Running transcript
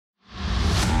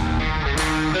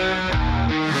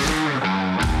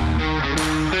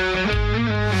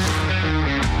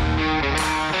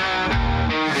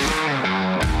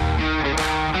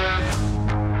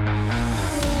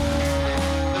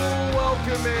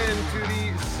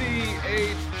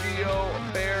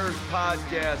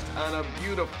podcast on a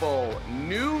beautiful,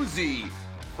 newsy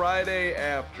Friday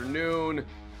afternoon.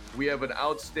 We have an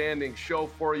outstanding show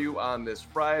for you on this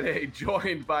Friday,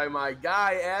 joined by my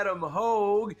guy, Adam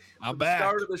Hogue. I'm for the back.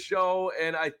 Start of the show,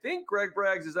 and I think Greg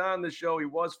Braggs is on the show. He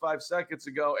was 5 seconds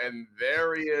ago, and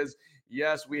there he is.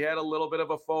 Yes, we had a little bit of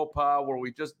a faux pas where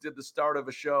we just did the start of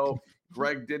a show.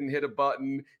 Greg didn't hit a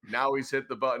button. Now he's hit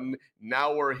the button.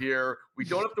 Now we're here. We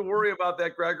don't have to worry about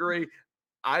that, Gregory.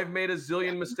 I've made a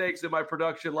zillion mistakes in my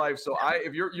production life, so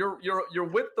if you're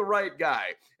with the right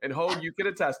guy, and Hogue, you can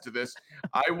attest to this.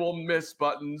 I will miss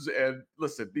buttons, and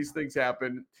listen, these things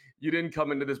happen. You didn't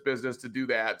come into this business to do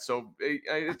that, so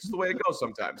it's the way it goes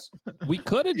sometimes. We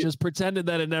could have just pretended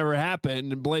that it never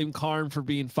happened and blamed Karn for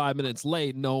being 5 minutes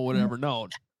late. No one would ever known.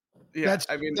 Yeah, that's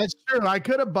true. I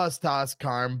could have bus tossed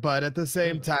Karn, but at the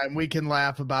same time, we can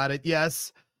laugh about it.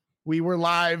 Yes, we were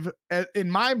live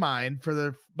in my mind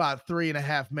for about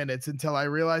 3.5 minutes until I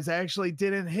realized I actually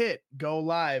didn't hit go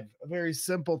live. A very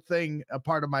simple thing, a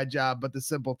part of my job, but the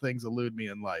simple things elude me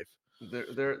in life.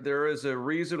 There is a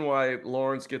reason why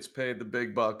Lawrence gets paid the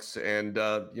big bucks, and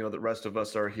the rest of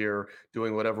us are here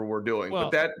doing whatever we're doing. Well,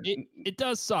 but it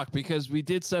does suck because we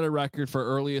did set a record for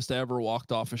earliest ever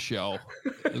walked off a show.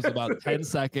 It was about 10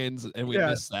 seconds, and we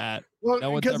missed that. Well, no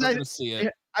one's ever going to see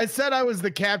it. I said I was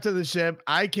the captain of the ship.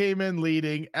 I came in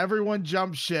leading. Everyone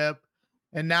jumped ship,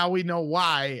 and now we know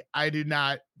why I do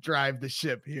not drive the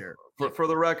ship here. For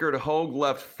the record, Hogue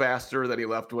left faster than he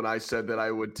left when I said that I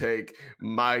would take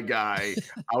my guy,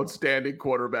 outstanding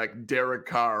quarterback Derek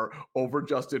Carr, over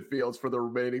Justin Fields for the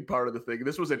remaining part of the thing.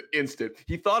 This was an instant.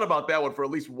 He thought about that one for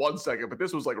at least 1 second, but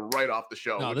this was like right off the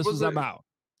show. No, this was I'm out.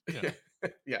 Yeah.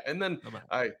 Yeah, and then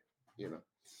I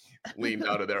leaned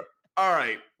out of there. All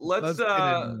right, let's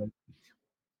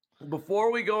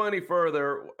before we go any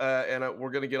further, we're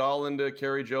going to get all into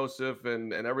Kerry Joseph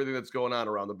and everything that's going on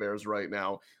around the Bears right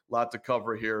now. A lot to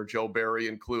cover here, Joe Barry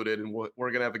included, and we're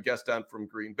going to have a guest on from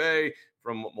Green Bay,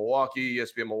 from Milwaukee,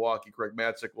 ESPN Milwaukee. Greg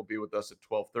Matzik will be with us at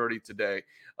 12:30 today.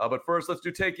 But first, let's do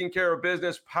Taking Care of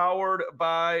Business, powered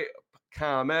by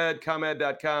ComEd,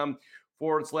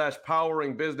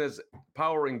 ComEd.com/powering business,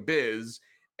 powering biz.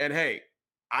 And hey,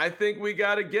 I think we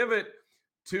got to give it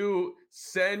to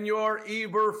Senor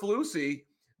Eberflusy.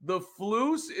 The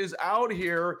Flus is out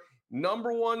here.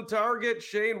 Number one target,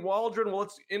 Shane Waldron. Well,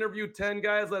 let's interview 10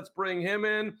 guys. Let's bring him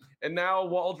in. And now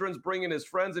Waldron's bringing his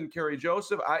friends and Kerry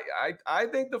Joseph. I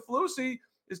think the Flusy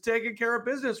is taking care of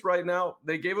business right now.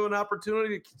 They gave him an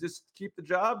opportunity to just keep the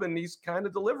job, and he's kind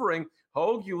of delivering.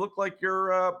 Hogue, you look like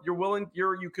you're willing.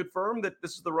 You confirm that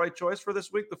this is the right choice for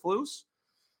this week, the Flus?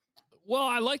 Well,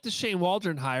 I like the Shane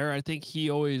Waldron hire. I think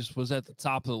he always was at the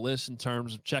top of the list in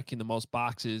terms of checking the most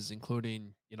boxes,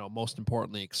 including, most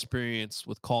importantly, experience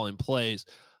with calling plays.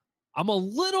 I'm a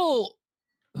little,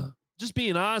 just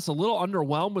being honest, a little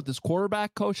underwhelmed with this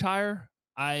quarterback coach hire.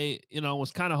 I,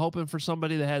 was kind of hoping for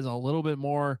somebody that has a little bit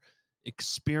more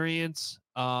experience.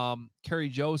 Kerry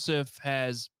Joseph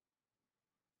has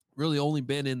really only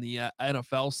been in the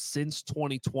NFL since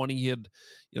 2020. He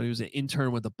was an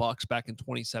intern with the Bucs back in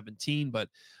 2017, but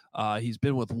he's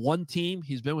been with one team.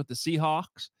 He's been with the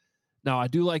Seahawks. Now, I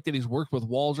do like that he's worked with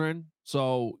Waldron.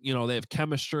 So, they have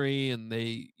chemistry and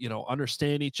they,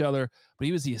 understand each other, but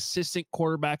he was the assistant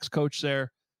quarterbacks coach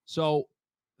there. So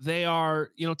they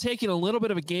are, taking a little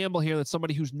bit of a gamble here that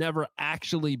somebody who's never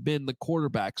actually been the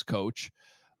quarterbacks coach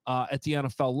at the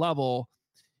NFL level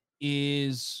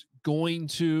is going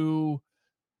to,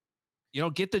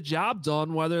 get the job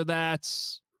done, whether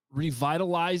that's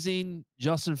revitalizing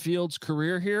Justin Fields'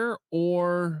 career here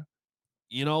or,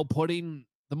 putting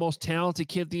the most talented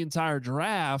kid the entire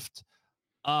draft,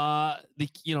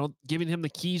 giving him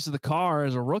the keys to the car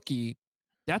as a rookie.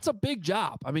 That's a big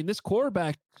job. I mean, this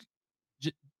quarterback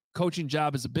coaching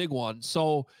job is a big one.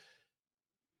 So,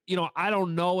 I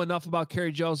don't know enough about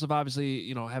Kerry Joseph. Obviously,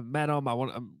 haven't met him.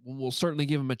 We'll certainly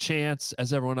give him a chance,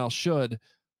 as everyone else should.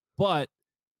 But,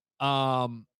 it's a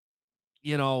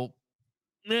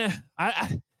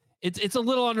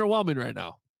little underwhelming right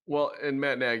now. Well, and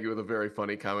Matt Nagy with a very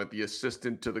funny comment, the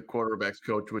assistant to the quarterbacks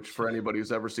coach, which for anybody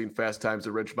who's ever seen Fast Times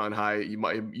at Ridgemont High, you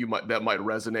might that might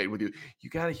resonate with you. You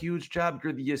got a huge job.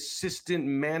 You're the assistant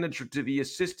manager to the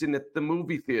assistant at the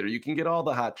movie theater. You can get all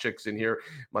the hot chicks in here,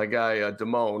 my guy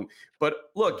Damone.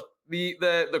 But look,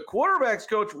 the quarterbacks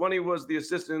coach, when he was the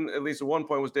assistant, at least at one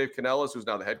point, was Dave Canellis, who's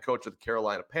now the head coach of the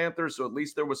Carolina Panthers. So at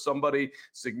least there was somebody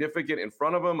significant in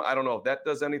front of him. I don't know if that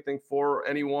does anything for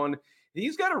anyone.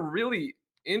 He's got a really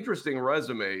interesting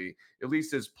resume, at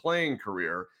least his playing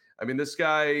career. I mean, this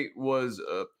guy was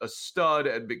a stud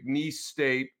at McNeese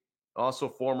State, also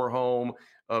former home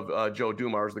of Joe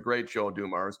Dumars, the great Joe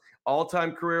Dumars.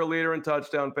 All-time career leader in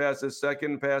touchdown passes,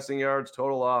 second in passing yards,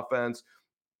 total offense.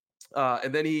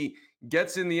 And then he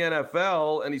gets in the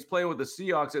NFL and he's playing with the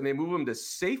Seahawks and they move him to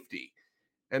safety.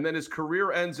 And then his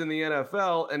career ends in the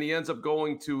NFL and he ends up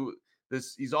going to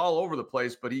this. He's all over the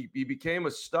place, but he became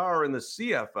a star in the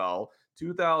CFL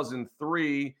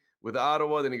 2003 with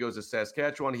Ottawa. Then he goes to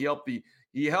Saskatchewan. He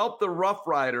helped the Rough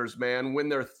Riders, man, win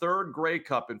their third Grey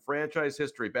Cup in franchise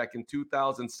history back in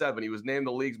 2007. He was named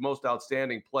the league's most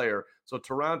outstanding player. So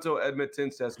Toronto,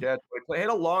 Edmonton, Saskatchewan. He had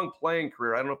a long playing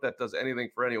career. I don't know if that does anything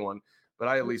for anyone, but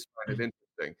I at least find it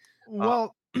interesting. Uh,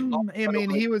 Well, I mean,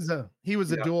 he was a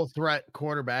yeah, dual threat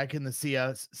quarterback in the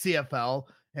CFL,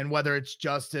 and whether it's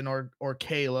Justin or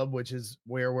Caleb, which is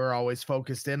where we're always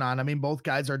focused in on. I mean, both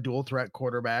guys are dual threat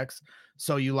quarterbacks,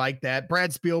 so you like that.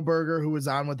 Brad Spielberger, who was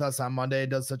on with us on Monday,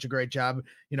 does such a great job.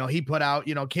 He put out,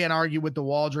 can't argue with the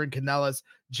Waldron, Canellis,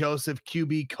 Joseph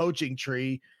QB coaching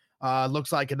tree.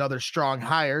 Looks like another strong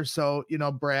hire. So,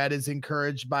 Brad is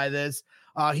encouraged by this.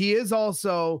 He is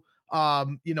also,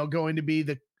 going to be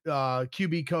the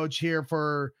QB coach here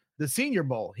for the Senior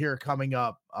Bowl here coming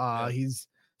up. He's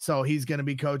going to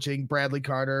be coaching Bradley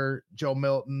Carter, Joe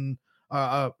Milton,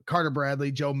 Carter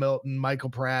Bradley, Joe Milton, Michael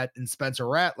Pratt, and Spencer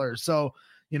Rattler. So,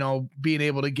 being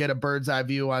able to get a bird's eye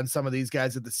view on some of these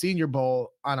guys at the Senior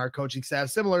Bowl on our coaching staff,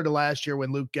 similar to last year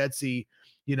when Luke Getsy,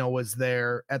 was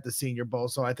there at the Senior Bowl.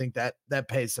 So I think that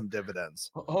pays some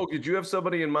dividends. Hope, did you have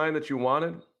somebody in mind that you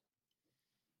wanted?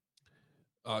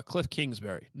 Cliff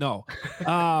Kingsbury. No.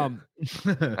 I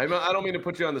don't mean to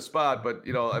put you on the spot, but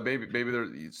maybe there,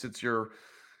 since you're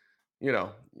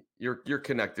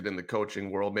connected in the coaching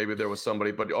world, maybe there was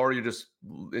somebody, or you're just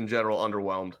in general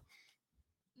underwhelmed.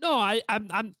 No,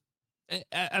 I'm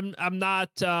not.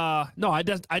 No, I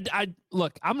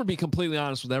look. I'm gonna be completely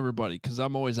honest with everybody because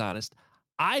I'm always honest.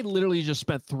 I literally just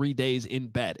spent 3 days in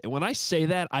bed, and when I say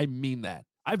that, I mean that.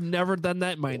 I've never done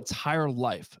that in my entire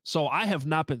life, so I have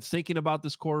not been thinking about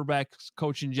this quarterback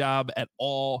coaching job at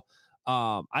all.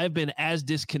 I have been as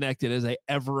disconnected as I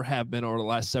ever have been over the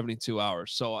last 72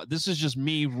 hours. So this is just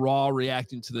me raw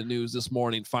reacting to the news this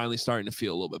morning, finally starting to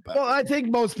feel a little bit better. Well, I think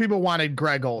most people wanted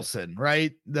Greg Olson,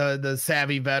 right? The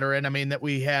savvy veteran. I mean, that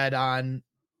we had on,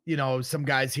 some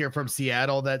guys here from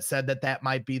Seattle that said that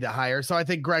might be the hire. So I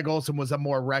think Greg Olson was a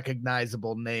more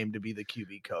recognizable name to be the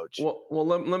QB coach. Well,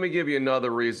 let me give you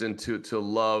another reason to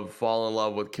fall in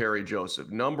love with Kerry Joseph.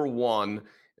 Number one,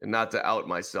 and not to out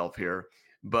myself here,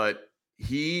 but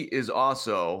he is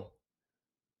also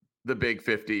the big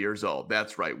 50 years old.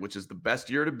 That's right, which is the best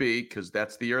year to be because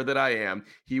that's the year that I am.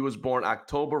 He was born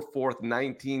October 4th,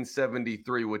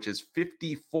 1973, which is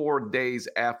 54 days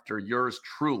after yours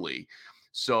truly.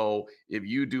 So if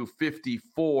you do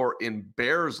 54 in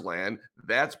Bears land,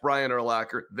 that's Brian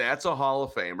Urlacher. That's a Hall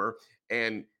of Famer.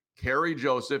 And Kerry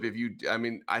Joseph,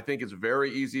 I think it's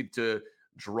very easy to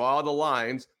draw the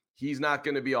lines. He's not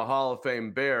going to be a Hall of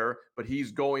Fame Bear, but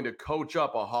he's going to coach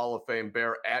up a Hall of Fame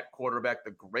Bear at quarterback,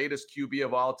 the greatest QB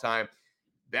of all time.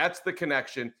 That's the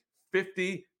connection.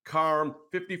 50 Carm,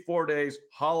 54 days,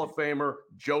 Hall of Famer,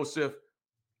 Joseph,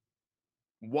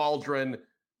 Waldron,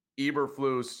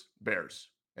 Eberflus, Bears.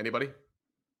 Anybody?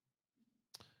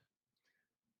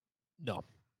 No.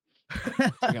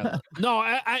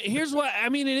 No, here's what I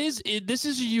mean. This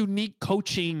is a unique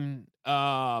coaching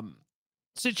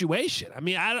situation. I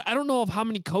mean, I don't know of how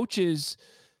many coaches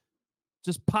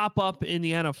just pop up in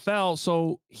the NFL.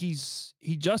 So he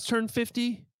just turned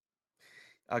 50.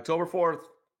 October 4th.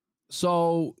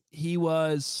 So he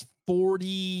was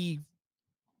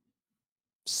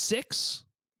 46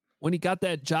 when he got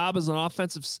that job as an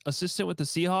offensive assistant with the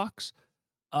Seahawks.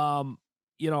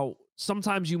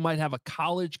 Sometimes you might have a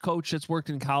college coach that's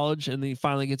worked in college and then he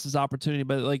finally gets his opportunity,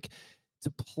 but like to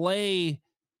play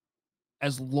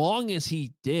as long as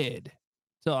he did,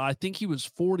 so I think he was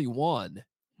 41,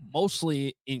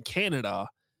 mostly in Canada,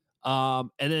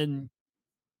 and then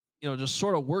just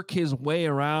sort of work his way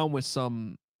around with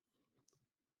some,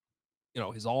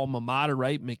 his alma mater,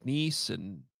 right, McNeese,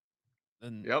 and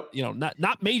Yep.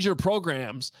 not major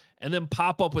programs, and then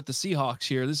pop up with the Seahawks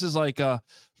here. This is like a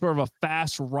sort of a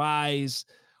fast rise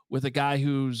with a guy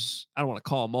who's, I don't want to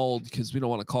call him old because we don't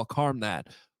want to call Carm that.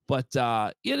 But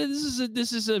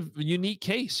this is a unique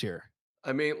case here.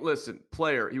 I mean, listen,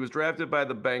 player. He was drafted by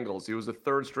the Bengals. He was a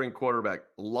third-string quarterback.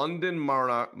 London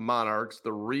Monarchs, the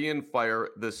Rian Fire,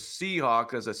 the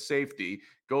Seahawks as a safety,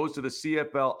 goes to the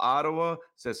CFL Ottawa,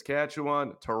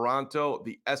 Saskatchewan, Toronto,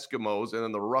 the Eskimos, and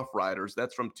then the Rough Riders.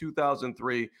 That's from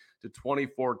 2003 to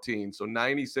 2014, so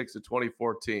 96 to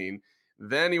 2014.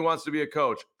 Then he wants to be a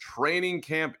coach. Training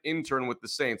camp intern with the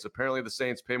Saints. Apparently, the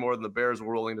Saints pay more than the Bears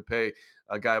were willing to pay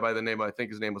a guy by the name, I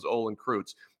think his name was Olin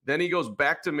Kreutz. Then he goes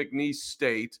back to McNeese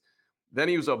State. Then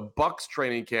he was a Bucks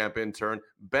training camp intern,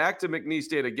 back to McNeese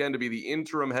State again to be the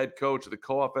interim head coach, the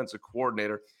co-offensive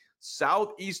coordinator.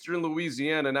 Southeastern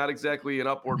Louisiana, not exactly an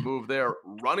upward move there,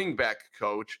 running back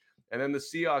coach. And then the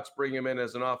Seahawks bring him in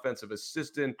as an offensive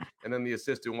assistant, and then the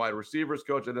assistant wide receivers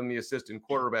coach, and then the assistant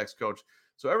quarterbacks coach.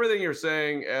 So everything you're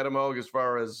saying, Adam Hogue, as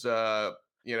far as,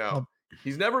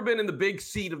 he's never been in the big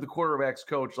seat of the quarterbacks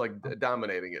coach, like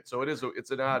dominating it. So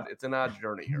it's an odd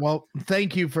journey here. Well,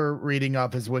 thank you for reading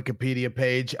off his Wikipedia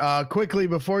page. Quickly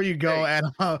before you go, Hey,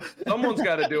 Adam, someone's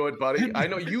got to do it, buddy. I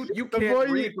know you can't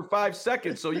read for 5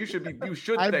 seconds, so you should thank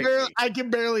me. I can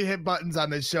barely hit buttons on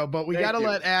this show, but we got to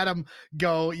let Adam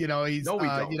go. He's No,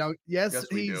 we don't. Yes,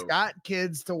 he's got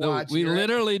kids to watch. We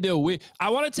literally do. I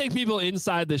want to take people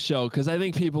inside the show because I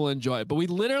think people enjoy it. But we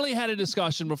literally had a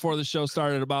discussion before the show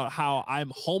started about how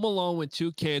I'm home alone with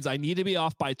 2 kids. I need to be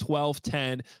off by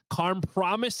 12:10. Carm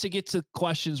promised to get to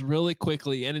questions really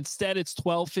quickly, and instead it's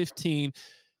 12:15,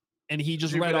 and he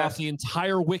just read off the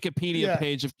entire Wikipedia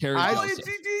page of Kerry Joseph.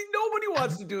 Nobody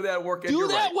wants to do that work. Do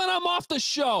that when I'm off the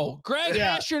show. Greg,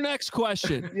 ask your next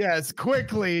question. Yes,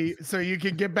 quickly, so you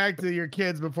can get back to your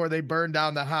kids before they burn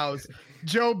down the house.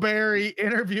 Joe Barry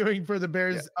interviewing for the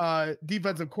Bears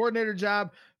defensive coordinator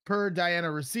job per Diana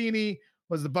Rossini,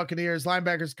 was the Buccaneers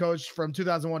linebackers coach from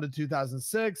 2001 to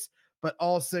 2006, but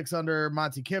all 6 under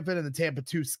Monty Kiffin in the Tampa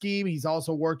 2 scheme. He's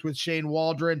also worked with Shane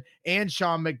Waldron and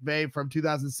Sean McVay from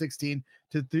 2016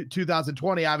 to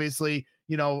 2020. Obviously,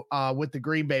 with the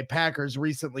Green Bay Packers,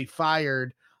 recently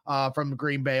fired from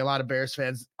Green Bay. A lot of Bears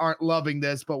fans aren't loving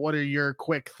this, but what are your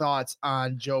quick thoughts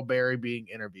on Joe Barry being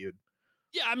interviewed?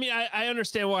 Yeah, I mean, I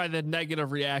understand why the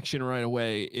negative reaction right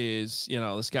away is,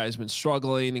 this guy's been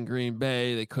struggling in Green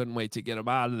Bay. They couldn't wait to get him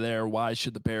out of there. Why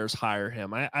should the Bears hire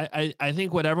him? I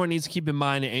think what everyone needs to keep in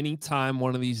mind anytime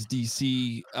one of these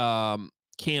DC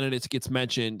candidates gets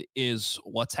mentioned is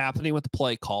what's happening with the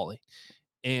play calling.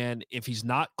 And if he's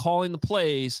not calling the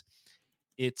plays,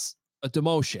 it's a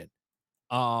demotion.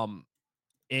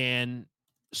 And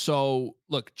so,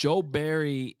 look, Joe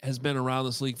Barry has been around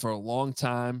this league for a long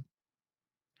time.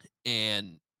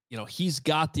 And, he's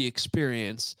got the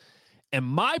experience. And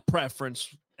my preference,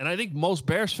 and I think most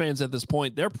Bears fans at this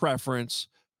point, their preference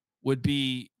would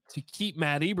be to keep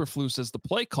Matt Eberflus as the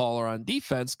play caller on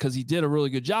defense because he did a really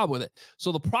good job with it.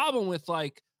 So the problem with,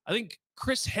 I think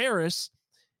Chris Harris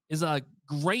is a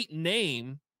great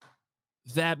name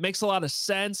that makes a lot of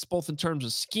sense, both in terms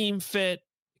of scheme fit,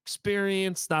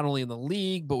 experience, not only in the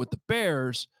league, but with the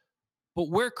Bears. But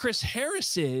where Chris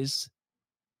Harris is,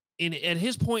 at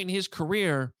his point in his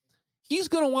career, he's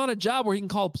going to want a job where he can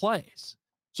call plays.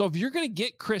 So if you're going to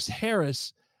get Chris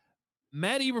Harris,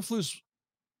 Matt Eberflus,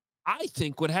 I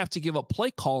think, would have to give up play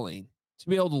calling to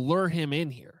be able to lure him in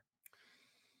here.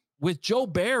 With Joe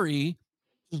Barry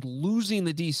just losing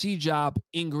the DC job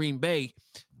in Green Bay,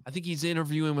 I think he's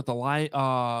interviewing with the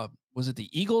was it the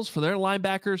Eagles for their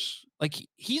linebackers?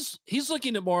 He's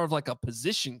looking at more of a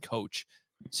position coach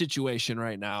situation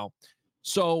right now.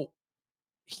 So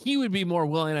he would be more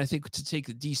willing, I think, to take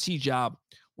the DC job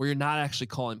where you're not actually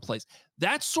calling plays.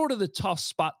 That's sort of the tough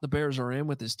spot the Bears are in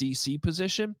with this DC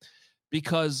position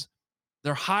because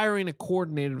they're hiring a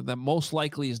coordinator that most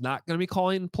likely is not going to be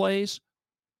calling plays.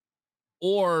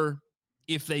 Or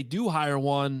if they do hire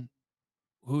one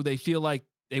who they feel like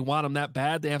they want him that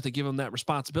bad, they have to give him that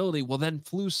responsibility. Well, then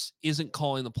Flus isn't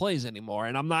calling the plays anymore.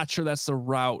 And I'm not sure that's the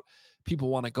route people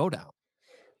want to go down.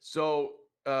 So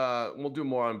we'll do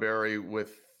more on Barry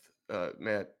with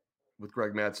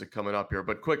Greg Matzek coming up here.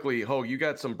 But quickly, you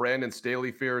got some Brandon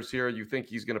Staley fears here. You think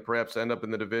he's going to perhaps end up in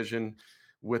the division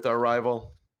with our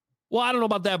rival? Well, I don't know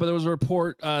about that, but there was a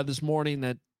report this morning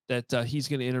that he's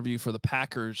going to interview for the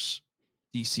Packers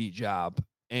DC job.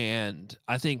 And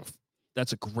I think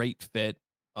that's a great fit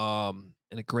and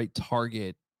a great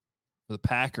target for the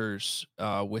Packers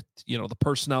with, the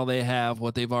personnel they have,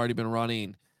 what they've already been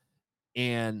running.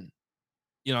 And,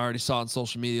 I already saw on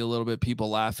social media a little bit, people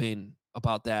laughing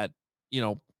about that.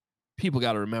 People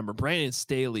got to remember Brandon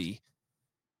Staley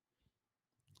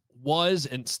was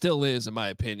and still is, in my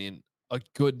opinion, a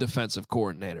good defensive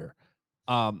coordinator.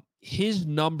 His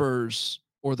numbers,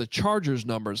 or the Chargers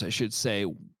numbers, I should say,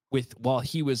 while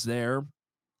he was there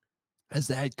as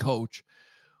the head coach,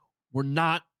 were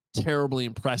not terribly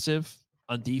impressive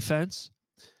on defense.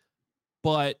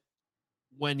 But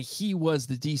when he was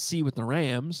the DC with the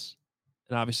Rams,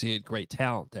 and obviously he had great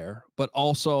talent there, but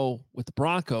also with the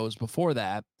Broncos before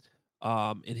that,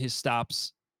 in his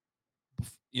stops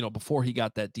before he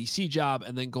got that DC job,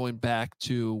 and then going back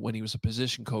to when he was a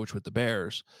position coach with the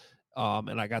Bears.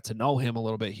 And I got to know him a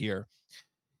little bit here.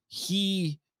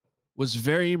 He was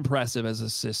very impressive as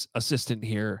assistant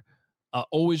here.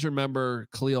 Always remember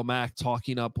Khalil Mack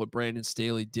talking up what Brandon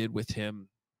Staley did with him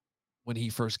when he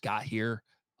first got here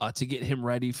to get him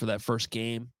ready for that first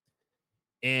game.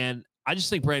 And I just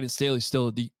think Brandon Staley's still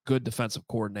a good defensive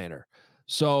coordinator.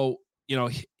 So,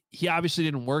 he obviously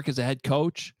didn't work as a head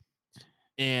coach,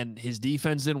 and his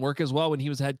defense didn't work as well when he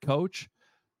was head coach.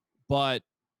 But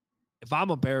if I'm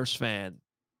a Bears fan,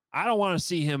 I don't want to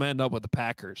see him end up with the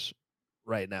Packers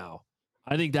right now.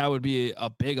 I think that would be a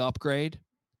big upgrade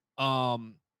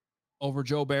over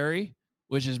Joe Barry,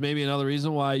 which is maybe another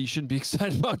reason why you shouldn't be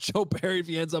excited about Joe Barry if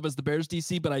he ends up as the Bears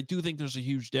DC. But I do think there's a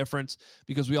huge difference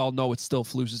because we all know it's still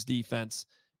Flus's defense,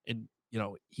 and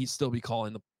he'd still be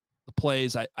calling the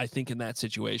plays, I think, in that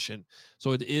situation.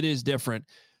 So it is different.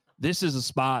 This is a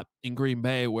spot in Green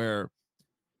Bay where,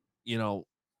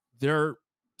 they're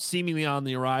seemingly on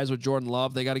the rise with Jordan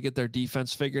Love. They got to get their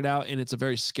defense figured out, and it's a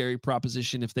very scary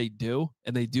proposition if they do.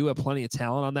 And they do have plenty of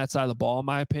talent on that side of the ball, in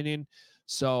my opinion.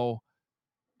 So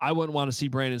I wouldn't want to see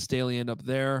Brandon Staley end up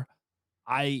there.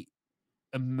 I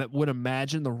would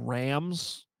imagine the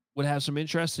Rams would have some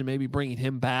interest in maybe bringing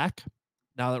him back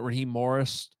now that Raheem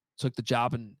Morris took the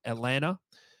job in Atlanta.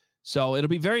 So it'll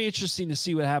be very interesting to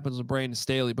see what happens with Brandon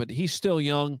Staley, but he's still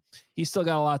young. He's still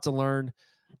got a lot to learn,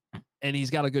 and he's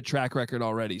got a good track record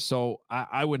already. So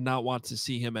I would not want to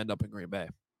see him end up in Green Bay.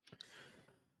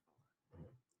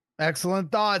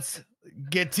 Excellent thoughts.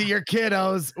 Get to your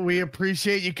kiddos. We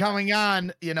appreciate you coming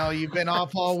on. You've been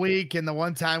off all week, and the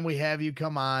one time we have you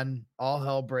come on, all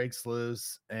hell breaks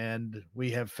loose, and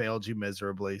we have failed you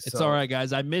miserably. It's all right,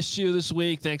 guys. I missed you this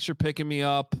week. Thanks for picking me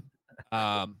up.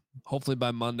 Hopefully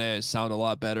by Monday I sound a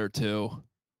lot better too.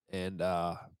 And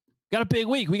got a big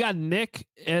week. We got Nick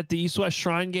at the East West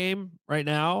Shrine game right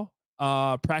now.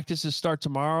 Practices start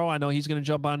tomorrow. I know he's going to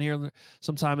jump on here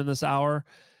sometime in this hour.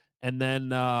 And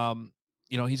then,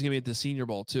 he's going to be at the Senior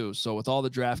Bowl too. So with all the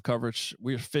draft coverage,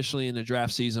 we're officially in the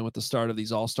draft season with the start of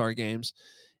these all-star games.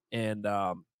 And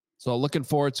so looking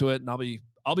forward to it. And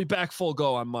I'll be back full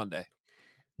go on Monday.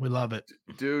 We love it.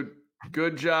 Dude,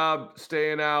 good job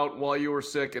staying out while you were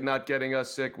sick and not getting us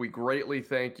sick. We greatly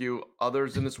thank you.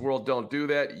 Others in this world don't do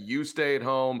that. You stay at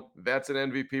home. That's an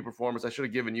MVP performance. I should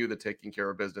have given you the taking care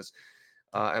of business.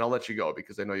 And I'll let you go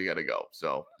because I know you got to go.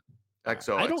 So I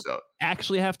don't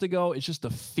actually have to go. It's just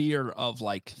the fear of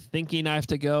thinking I have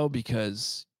to go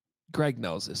because Greg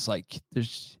knows this.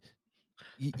 There's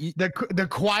the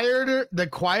quieter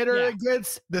it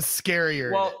gets, the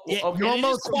scarier. Well,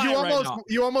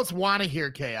 you almost want to hear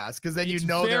chaos because then it's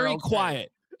they're very okay.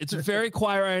 quiet. It's very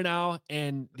quiet right now,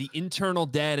 and the internal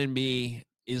dad in me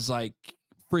is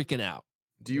freaking out.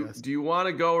 Do you want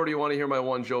to go or do you want to hear my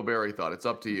one Joe Barry thought? It's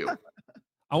up to you.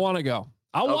 I want to go.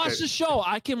 I'll watch the show.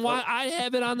 I can watch. I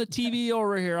have it on the TV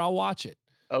over here. I'll watch it.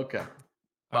 Okay.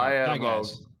 Bye, Adam Hogue.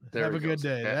 Have a good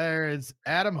day. There is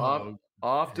Adam Hogue.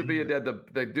 Off to be a dad.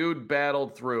 The dude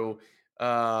battled through.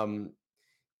 And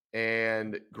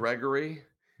Gregory.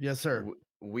 Yes, sir.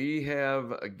 We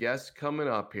have a guest coming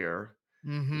up here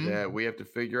that we have to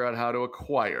figure out how to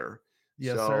acquire.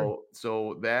 Yes, sir.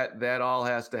 So that all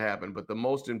has to happen. But the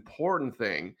most important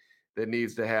thing that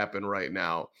needs to happen right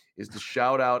now is to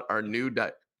shout out our new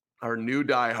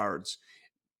diehards.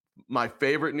 My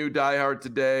favorite new diehard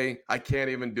today, I can't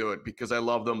even do it because I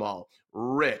love them all.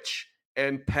 Rich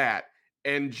and Pat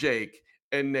and Jake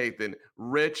and Nathan.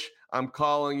 Rich, I'm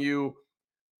calling you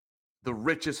the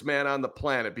richest man on the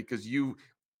planet because you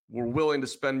were willing to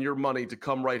spend your money to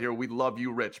come right here. We love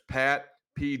you, Rich. Pat,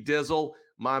 P. Dizzle,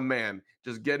 my man,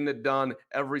 just getting it done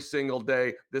every single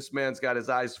day. This man's got his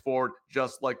eyes forward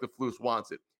just like the Flus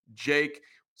wants it. Jake,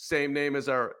 same name as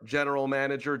our general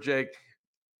manager, Jake.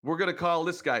 We're going to call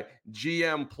this guy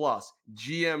GM Plus,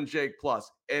 GM Jake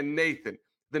Plus, and Nathan,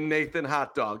 the Nathan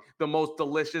hot dog, the most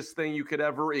delicious thing you could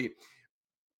ever eat.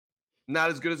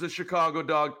 Not as good as a Chicago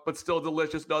dog, but still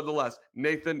delicious nonetheless.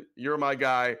 Nathan, you're my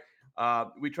guy.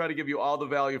 We try to give you all the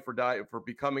value for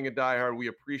becoming a diehard. We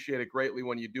appreciate it greatly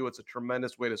when you do. It's a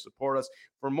tremendous way to support us.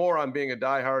 For more on being a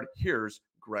diehard, here's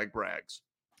Greg Braggs.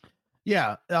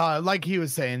 Yeah, like he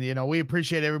was saying, we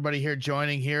appreciate everybody here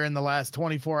joining here in the last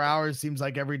 24 hours. Seems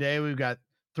like every day we've got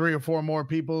 3 or 4 more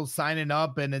people signing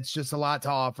up, and it's just a lot to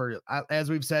offer.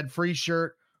 As we've said, free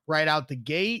shirt right out the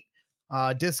gate,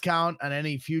 discount on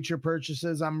any future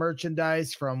purchases on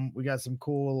merchandise. We got some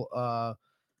cool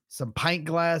some pint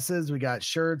glasses. We got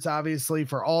shirts, obviously,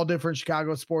 for all different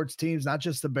Chicago sports teams, not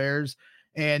just the Bears.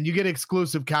 and you get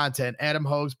exclusive content. Adam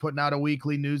Hogue's putting out a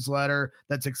weekly newsletter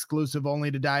that's exclusive only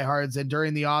to diehards. And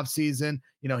during the off season,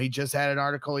 he just had an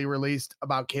article he released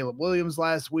about Caleb Williams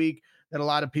last week that a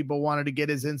lot of people wanted to get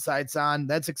his insights on.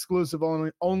 That's exclusive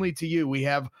only to you. We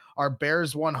have our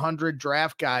Bears 100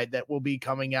 draft guide that will be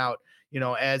coming out,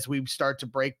 as we start to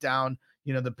break down,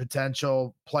 the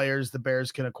potential players the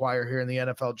Bears can acquire here in the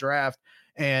NFL draft.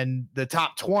 And the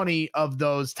top 20 of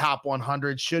those top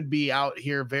 100 should be out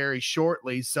here very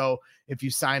shortly. So if you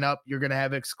sign up, you're going to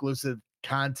have exclusive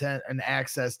content and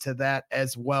access to that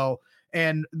as well.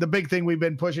 And the big thing we've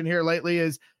been pushing here lately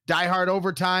is diehard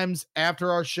overtimes.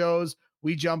 After our shows,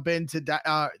 we jump into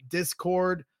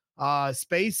Discord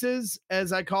spaces,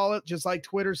 as I call it, just like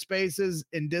Twitter spaces.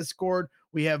 In Discord,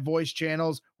 we have voice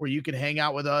channels where you can hang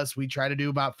out with us. We try to do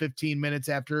about 15 minutes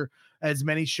after as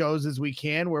many shows as we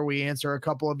can, where we answer a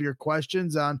couple of your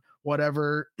questions on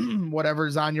whatever's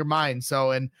on your mind.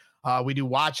 So, and we do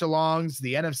watch alongs,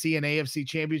 the NFC and AFC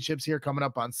championships here coming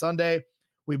up on Sunday.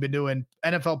 We've been doing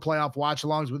NFL playoff watch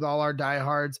alongs with all our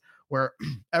diehards, where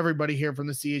everybody here from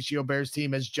the CHGO Bears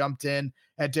team has jumped in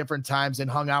at different times and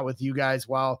hung out with you guys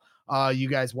while you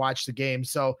guys watch the game.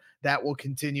 So that will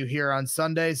continue here on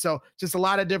Sunday. So just a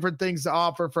lot of different things to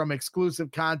offer, from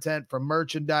exclusive content, from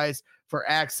merchandise, for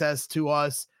access to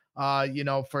us,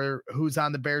 for who's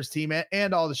on the Bears team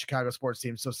and all the Chicago sports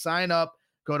teams. So sign up,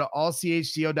 go to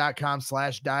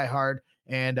allchgo.com/diehard,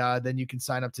 and then you can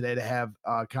sign up today to have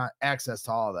access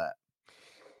to all of that.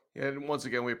 And once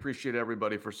again, we appreciate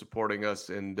everybody for supporting us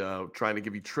and trying to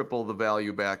give you triple the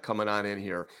value back coming on in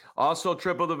here. Also,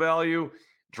 triple the value.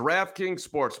 DraftKings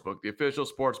Sportsbook, the official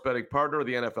sports betting partner of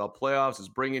the NFL playoffs, is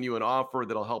bringing you an offer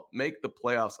that'll help make the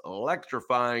playoffs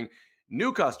electrifying.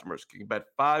 New customers can bet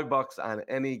 $5 on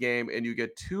any game, and you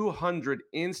get $200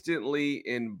 instantly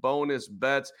in bonus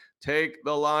bets. Take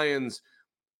the Lions,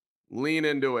 lean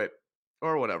into it,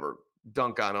 or whatever.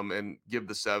 Dunk on them and give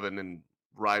the 7 and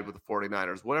ride with the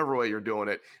 49ers. Whatever way you're doing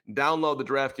it, download the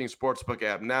DraftKings Sportsbook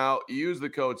app now. Use the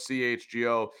code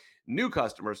CHGO. New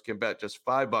customers can bet just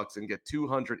 $5 and get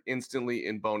 $200 instantly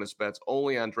in bonus bets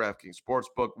only on DraftKings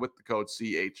Sportsbook with the code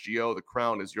CHGO. The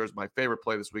crown is yours. My favorite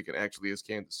play this weekend actually is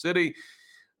Kansas City.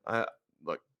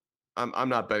 Look, I'm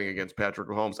not betting against Patrick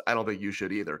Mahomes. I don't think you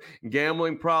should either.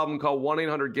 Gambling problem? Call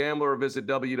 1-800-GAMBLER or visit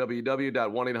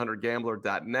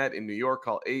www.1800gambler.net. In New York,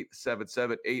 call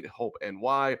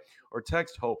 877-8-HOPE-NY or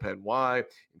text HOPE-NY.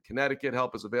 In Connecticut,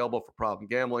 help is available for problem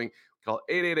gambling. Call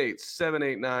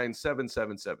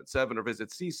 888-789-7777 or visit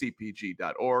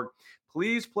ccpg.org.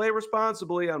 Please play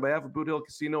responsibly on behalf of Boot Hill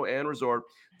Casino and Resort.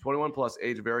 21 plus,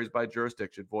 age varies by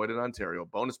jurisdiction. Void in Ontario.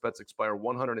 Bonus bets expire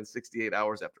 168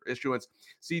 hours after issuance.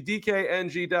 See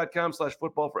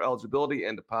dkng.com/football for eligibility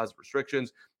and deposit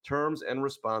restrictions, terms, and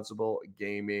responsible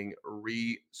gaming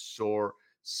resources.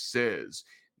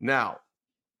 Now,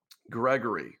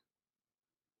 Gregory,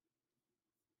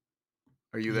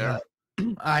 are you there? Yeah.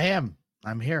 I am.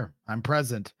 I'm here. I'm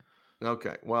present.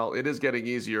 Okay. Well, it is getting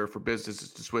easier for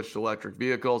businesses to switch to electric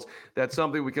vehicles. That's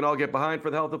something we can all get behind for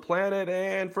the health of the planet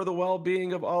and for the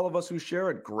well-being of all of us who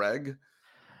share it, Greg.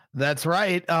 That's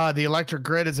right. The electric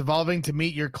grid is evolving to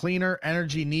meet your cleaner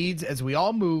energy needs as we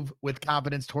all move with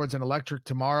confidence towards an electric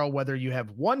tomorrow. Whether you have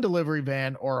one delivery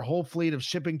van or a whole fleet of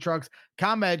shipping trucks,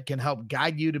 ComEd can help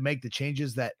guide you to make the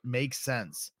changes that make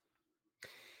sense.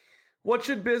 What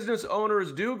should business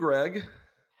owners do, Greg?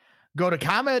 Go to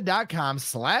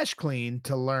ComEd.com/clean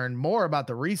to learn more about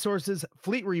the resources,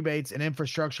 fleet rebates, and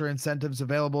infrastructure incentives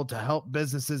available to help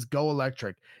businesses go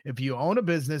electric. If you own a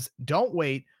business, don't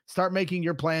wait. Start making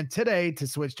your plan today to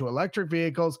switch to electric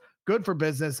vehicles. Good for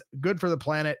business, good for the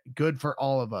planet, good for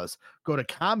all of us. Go to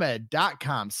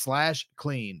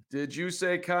ComEd.com/clean. Did you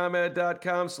say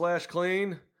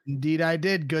ComEd.com/clean? Indeed, I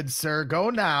did, good sir. Go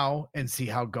now and see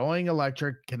how going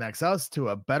electric connects us to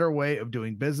a better way of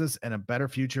doing business and a better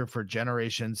future for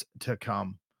generations to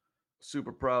come.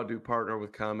 Super proud to partner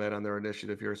with ComEd on their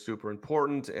initiative here. Super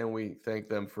important, and we thank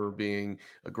them for being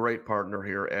a great partner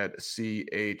here at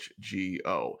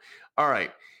CHGO. All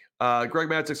right. Greg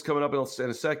Matzek's coming up in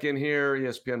a second here,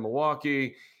 ESPN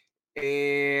Milwaukee.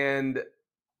 And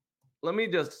let me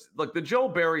just look, the Joe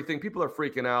Barry thing, people are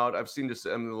freaking out. I've seen just,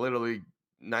 literally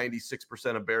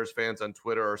 96% of Bears fans on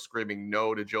Twitter are screaming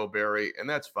no to Joe Barry, and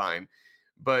that's fine.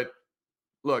 But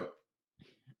look,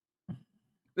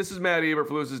 this is Matt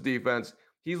Eberflus's defense.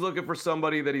 He's looking for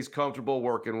somebody that he's comfortable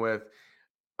working with.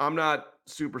 I'm not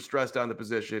super stressed on the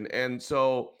position. And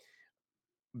so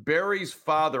Barry's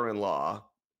father-in-law,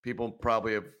 people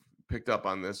probably have picked up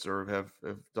on this or have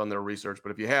done their research,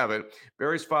 but if you haven't,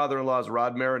 Barry's father-in-law is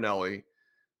Rod Marinelli,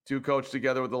 two coached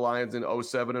together with the Lions in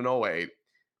 07 and 08.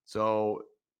 So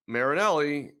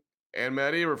Marinelli and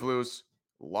Matt Eberflus,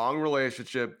 long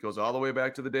relationship, goes all the way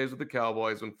back to the days with the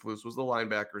Cowboys when Flus was the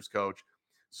linebackers coach.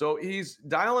 So he's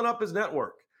dialing up his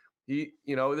network.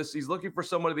 He's looking for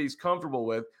somebody that he's comfortable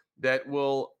with that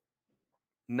will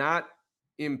not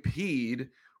impede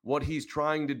what he's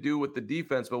trying to do with the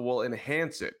defense, but will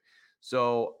enhance it.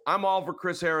 So I'm all for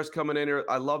Chris Harris coming in here.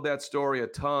 I love that story a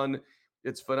ton.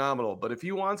 It's phenomenal. But if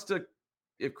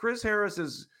Chris Harris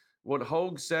is what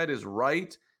Hogue said is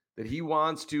right, that he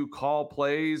wants to call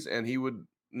plays and he would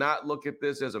not look at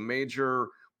this as a major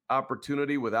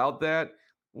opportunity without that,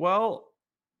 well,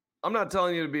 I'm not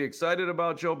telling you to be excited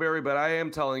about Joe Barry, but I am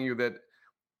telling you that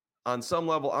on some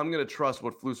level, I'm going to trust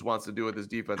what Flus wants to do with his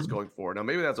defense going forward. Now,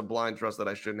 maybe that's a blind trust that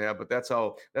I shouldn't have, but that's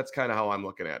kind of how I'm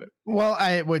looking at it. Well,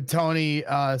 I with Tony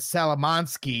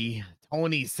Salamanski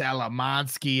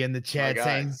in the chat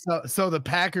saying so the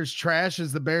Packers trash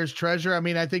is the Bears treasure. I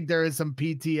mean, I think there is some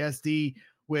PTSD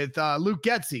with Luke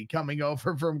Getsy coming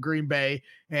over from Green Bay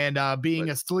and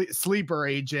being a sleeper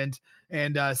agent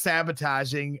and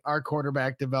sabotaging our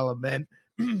quarterback development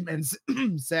and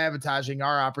sabotaging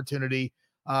our opportunity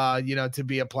to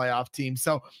be a playoff team.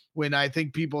 So when I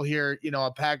think people hear,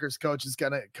 a Packers coach is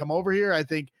going to come over here, I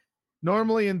think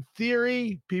normally in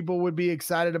theory, people would be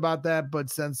excited about that. But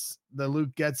since the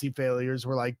Luke Getsy failures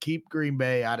were like, keep Green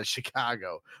Bay out of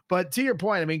Chicago. But to your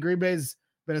point, I mean, Green Bay's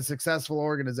been a successful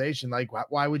organization. Like,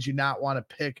 why would you not want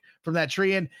to pick from that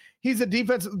tree? And he's a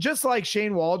defense, just like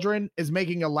Shane Waldron is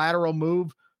making a lateral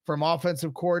move from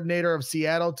offensive coordinator of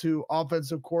Seattle to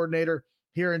offensive coordinator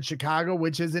here in Chicago,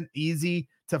 which isn't easy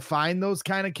to find those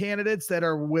kind of candidates that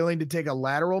are willing to take a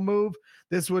lateral move.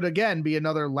 This would, again, be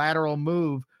another lateral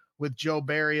move with Joe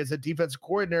Barry as a defensive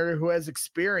coordinator who has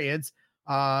experience,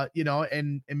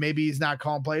 and maybe he's not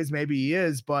calling plays, maybe he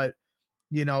is, but,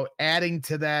 adding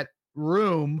to that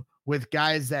room with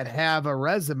guys that have a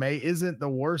resume isn't the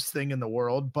worst thing in the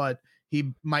world, but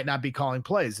he might not be calling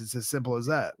plays. It's as simple as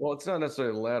that. Well, it's not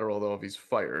necessarily lateral, though, if he's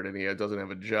fired and he doesn't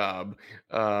have a job.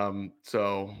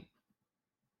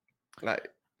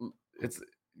 It's,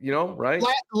 right?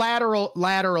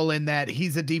 Lateral in that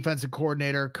he's a defensive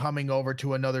coordinator coming over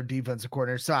to another defensive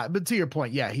coordinator side. But to your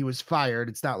point, yeah, he was fired.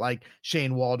 It's not like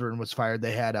Shane Waldron was fired.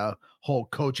 They had a whole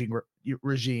coaching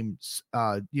regime,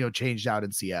 changed out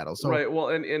in Seattle. So right. Well,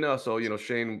 and also,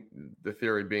 Shane, the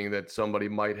theory being that somebody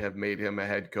might have made him a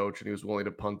head coach and he was willing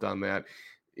to punt on that,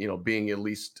 being at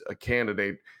least a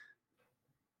candidate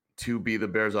to be the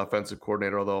Bears offensive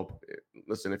coordinator. Although,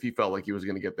 listen, if he felt like he was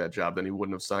going to get that job, then he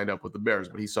wouldn't have signed up with the Bears.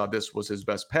 But he saw this was his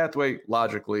best pathway.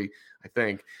 Logically, I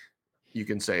think you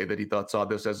can say that he saw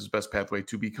this as his best pathway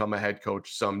to become a head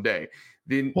coach someday.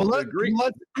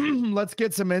 Let's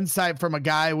get some insight from a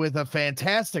guy with a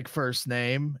fantastic first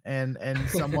name and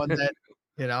someone that,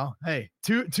 hey,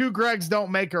 two Gregs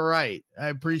don't make a right. I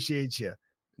appreciate you.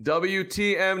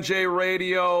 WTMJ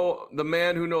Radio, the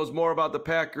man who knows more about the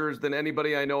Packers than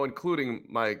anybody I know, including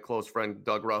my close friend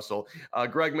Doug Russell.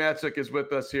 Greg Matzek is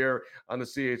with us here on the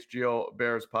CHGO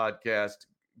Bears podcast.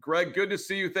 Greg, good to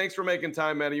see you. Thanks for making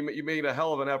time, man. You made a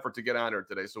hell of an effort to get on here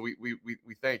today, so we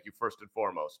thank you first and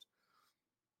foremost.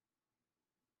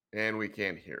 And we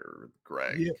can't hear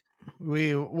Greg. Yeah,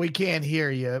 we can't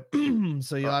hear you,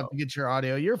 so you'll have to get your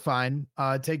audio. You're fine.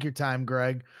 Take your time,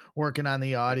 Greg. Working on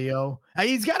the audio.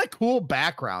 He's got a cool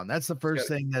background. That's the first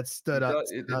thing that stood up.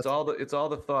 It's all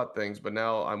the thought things, but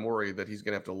now I'm worried that he's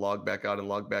gonna have to log back out and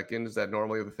log back in. Is that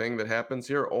normally the thing that happens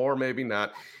here, or maybe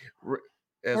not?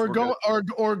 Or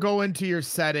go into your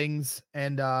settings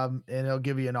and it'll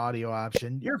give you an audio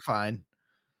option. You're fine.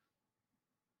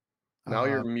 Now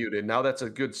you're muted. Now that's a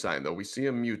good sign, though. We see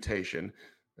a mutation.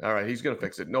 All right, he's going to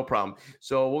fix it. No problem.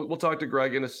 So we'll talk to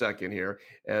Greg in a second here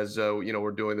as,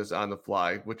 we're doing this on the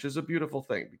fly, which is a beautiful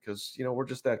thing because, we're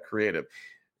just that creative.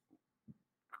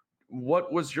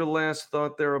 What was your last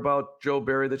thought there about Joe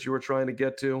Barry that you were trying to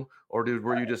get to? Or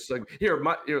were you just like, here,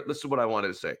 this is what I wanted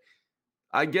to say.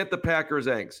 I get the Packers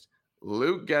angst.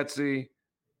 Luke Getsy,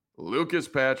 Lucas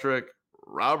Patrick,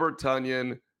 Robert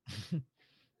Tonyan.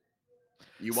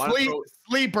 You want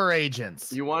sleeper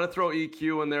agents. You want to throw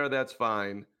EQ in there? That's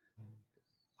fine.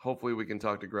 Hopefully we can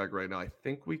talk to Greg right now. I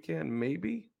think we can,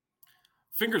 maybe.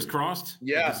 Fingers crossed.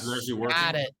 Yes. This is actually working.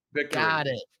 Got it. Victory. Got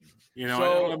it. I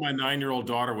don't have my 9-year-old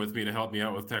daughter with me to help me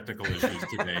out with technical issues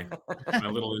today. My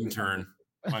little intern.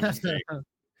 My mistake.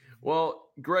 Well,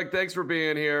 Greg, thanks for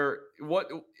being here.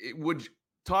 What would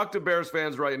talk to Bears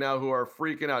fans right now who are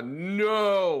freaking out?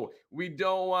 No, we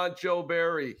don't want Joe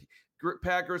Barry.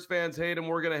 Packers fans hate him.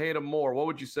 We're going to hate him more. What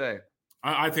would you say?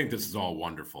 I think this is all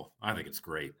wonderful. I think it's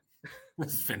great.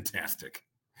 This is fantastic.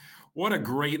 What a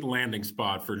great landing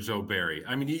spot for Joe Barry.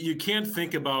 I mean, you can't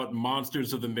think about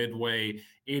monsters of the Midway,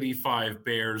 85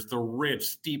 Bears, the rich,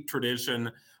 steep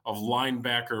tradition of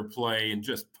linebacker play and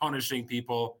just punishing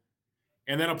people,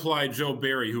 and then apply Joe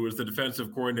Barry, who was the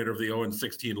defensive coordinator of the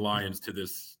 0-16 Lions, to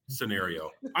this scenario.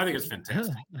 I think it's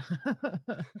fantastic.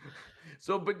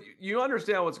 So, but you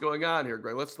understand what's going on here,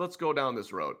 Greg. Let's go down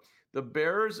this road. The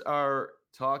Bears are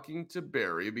talking to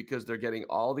Barry because they're getting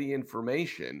all the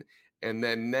information. And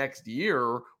then next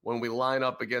year, when we line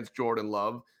up against Jordan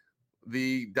Love,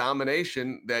 the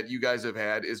domination that you guys have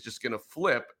had is just going to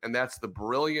flip. And that's the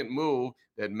brilliant move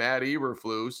that Matt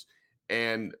Eberflus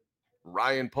and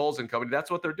Ryan Poles and company, that's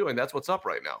what they're doing. That's what's up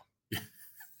right now.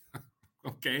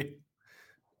 Okay.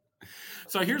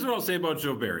 So here's what I'll say about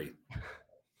Joe Barry.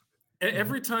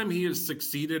 Every time he has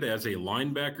succeeded as a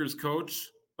linebackers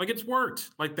coach, like it's worked.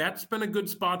 Like that's been a good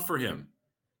spot for him.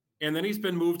 And then he's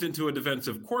been moved into a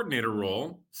defensive coordinator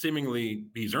role. Seemingly,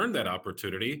 he's earned that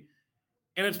opportunity.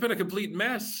 And it's been a complete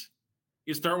mess.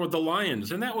 You start with the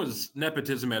Lions, and that was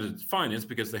nepotism at its finest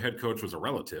because the head coach was a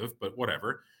relative, but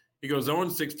whatever. He goes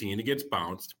 0-16. He gets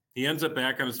bounced. He ends up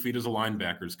back on his feet as a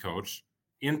linebackers coach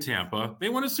in Tampa. They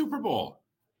win a Super Bowl.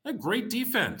 A great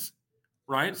defense,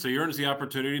 right? So he earns the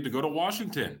opportunity to go to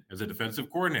Washington as a defensive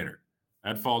coordinator.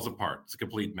 That falls apart. It's a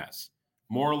complete mess.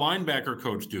 More linebacker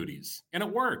coach duties, and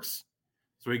it works.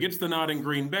 So he gets the nod in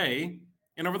Green Bay.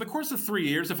 And over the course of 3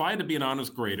 years, if I had to be an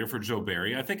honest grader for Joe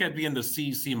Barry, I think I'd be in the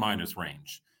C minus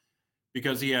range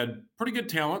because he had pretty good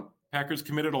talent. Packers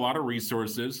committed a lot of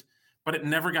resources, but it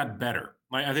never got better.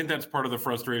 I think that's part of the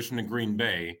frustration in Green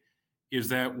Bay is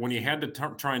that when you had to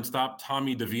try and stop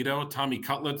Tommy DeVito, Tommy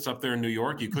Cutlets up there in New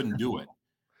York, you couldn't do it.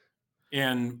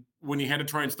 And when you had to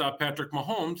try and stop Patrick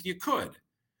Mahomes, you could.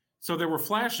 So there were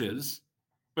flashes,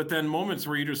 but then moments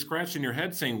where you're just scratching your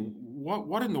head saying,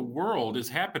 what in the world is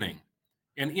happening?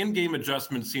 And in-game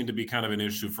adjustments seem to be kind of an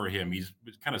issue for him. He's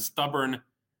kind of stubborn,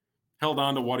 held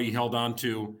on to what he held on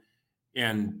to,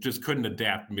 and just couldn't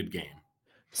adapt mid-game.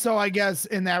 So I guess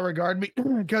in that regard,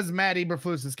 because Matt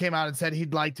Eberflus came out and said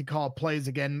he'd like to call plays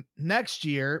again next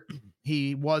year,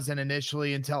 he wasn't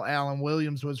initially until Alan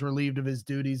Williams was relieved of his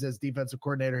duties as defensive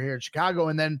coordinator here in Chicago.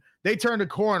 And then they turned a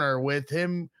corner with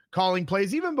him calling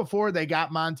plays. Even before they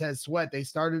got Montez Sweat, they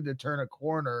started to turn a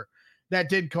corner. That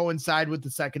did coincide with the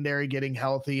secondary getting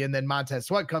healthy. And then Montez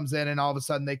Sweat comes in and all of a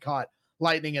sudden they caught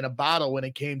lightning in a bottle when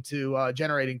it came to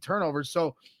generating turnovers.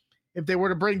 So if they were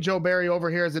to bring Joe Barry over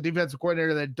here as a defensive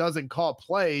coordinator that doesn't call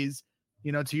plays,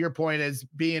 you know, to your point, as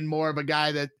being more of a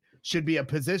guy that should be a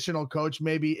positional coach,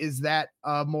 maybe is that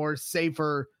a more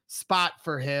safer spot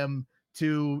for him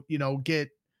to, you know, get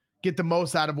the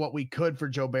most out of what we could for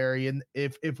Joe Barry and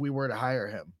if we were to hire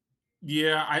him.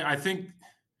 Yeah, I think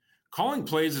calling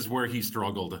plays is where he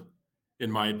struggled,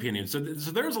 in my opinion. So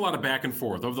there's a lot of back and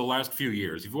forth over the last few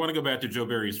years. If you want to go back to Joe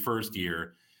Barry's first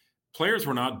year, players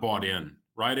were not bought in,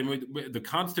 right? I mean, the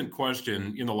constant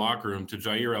question in the locker room to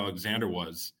Jair Alexander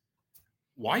was,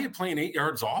 why are you playing 8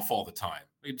 yards off all the time?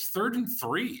 It's 3rd and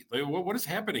 3. Like, what is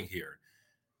happening here?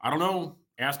 I don't know.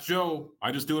 Ask Joe.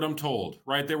 I just do what I'm told,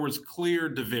 right? There was clear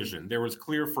division. There was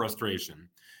clear frustration.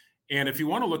 And if you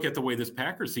want to look at the way this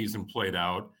Packers season played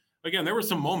out, again, there were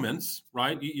some moments,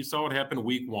 right? You saw what happened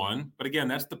week 1. But again,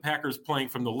 that's the Packers playing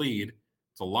from the lead.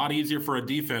 It's a lot easier for a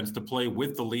defense to play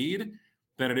with the lead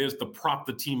than it is to prop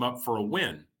the team up for a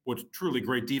win, which truly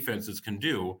great defenses can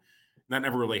do. That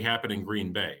never really happened in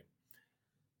Green Bay.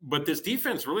 But this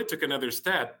defense really took another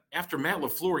step after Matt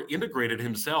LaFleur integrated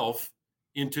himself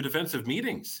into defensive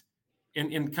meetings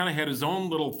and kind of had his own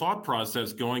little thought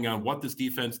process going on what this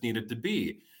defense needed to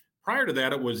be. Prior to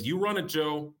that, it was you run it,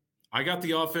 Joe. I got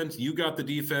the offense. You got the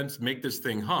defense. Make this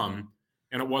thing hum.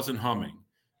 And it wasn't humming.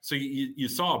 So you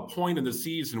saw a point in the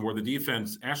season where the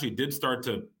defense actually did start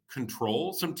to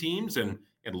control some teams and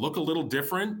look a little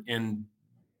different and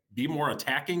be more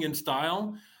attacking in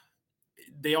style.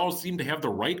 They all seemed to have the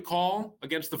right call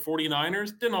against the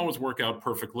 49ers. Didn't always work out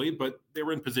perfectly, but they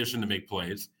were in position to make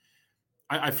plays.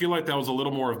 I feel like that was a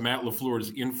little more of Matt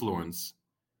LaFleur's influence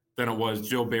than it was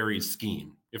Joe Barry's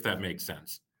scheme, if that makes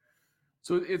sense.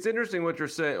 So it's interesting what you're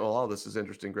saying. Well, all this is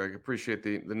interesting, Greg. Appreciate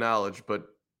the knowledge. But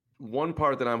one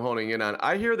part that I'm honing in on,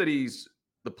 I hear that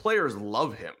the players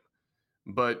love him.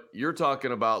 But you're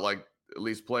talking about like at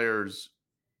least players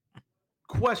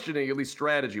questioning, at least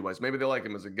strategy-wise. Maybe they like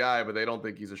him as a guy, but they don't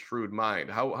think he's a shrewd mind.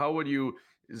 How would you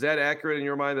 – is that accurate in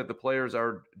your mind that the players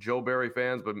are Joe Barry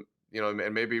fans, but, you know,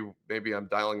 and maybe I'm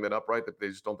dialing that up right, that they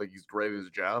just don't think he's great at his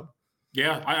job?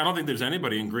 Yeah, I don't think there's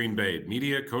anybody in Green Bay,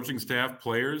 media, coaching staff,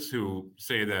 players who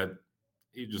say that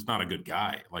he's just not a good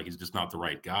guy. Like he's just not the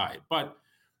right guy. But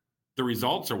the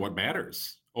results are what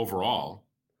matters. overall.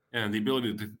 And the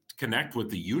ability to connect with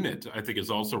the unit, I think, is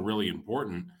also really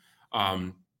important.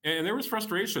 And there was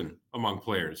frustration among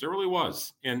players. There really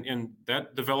was. And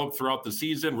that developed throughout the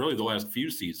season, really the last few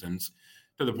seasons,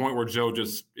 to the point where Joe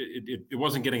just, it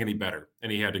wasn't getting any better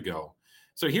and he had to go.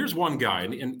 So here's one guy,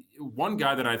 and one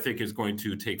guy that I think is going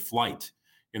to take flight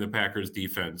in the Packers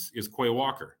defense is Quay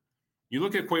Walker. You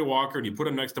look at Quay Walker and you put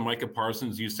him next to Micah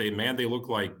Parsons, you say, man, they look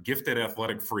like gifted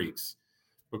athletic freaks.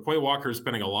 But Quay Walker is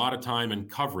spending a lot of time in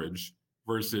coverage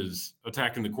versus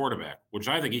attacking the quarterback, which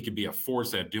I think he could be a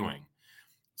force at doing.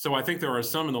 So I think there are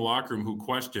some in the locker room who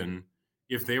question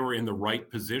if they were in the right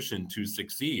position to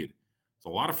succeed. It's a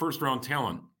lot of first-round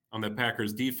talent on the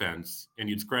Packers defense, and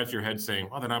you'd scratch your head saying,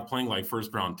 well, they're not playing like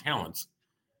first-round talents.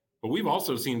 But we've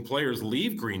also seen players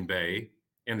leave Green Bay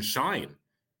and shine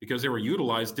because they were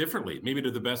utilized differently, maybe to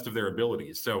the best of their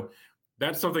abilities. So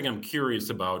that's something I'm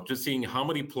curious about, just seeing how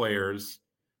many players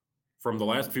from the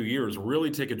last few years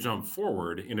really take a jump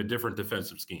forward in a different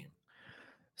defensive scheme.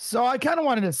 So I kind of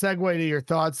wanted to segue to your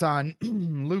thoughts on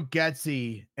Luke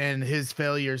Getsy and his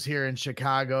failures here in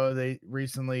Chicago. They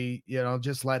recently,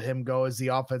 just let him go as the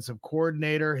offensive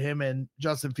coordinator. Him and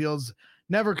Justin Fields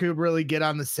never could really get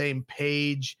on the same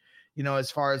page,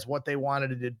 as far as what they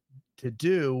wanted to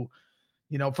do.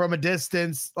 From a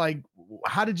distance, like,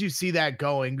 how did you see that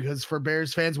going? Because for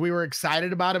Bears fans, we were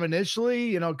excited about him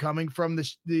initially, coming from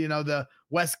the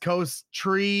West Coast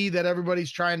tree that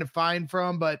everybody's trying to find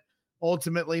from. But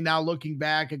ultimately now looking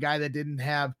back, a guy that didn't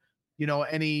have,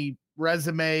 any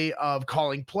resume of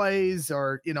calling plays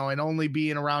or, and only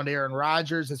being around Aaron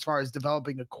Rodgers as far as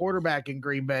developing a quarterback in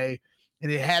Green Bay.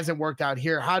 And it hasn't worked out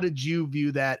here. How did you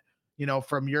view that,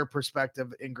 from your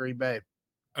perspective in Green Bay?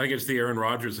 I think it's the Aaron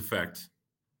Rodgers effect.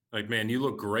 Like, man, you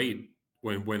look great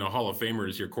when a Hall of Famer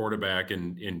is your quarterback,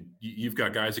 and you've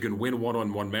got guys who can win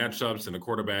one-on-one matchups and a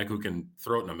quarterback who can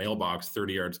throw it in a mailbox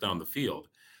 30 yards down the field.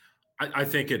 I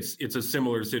think it's a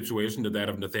similar situation to that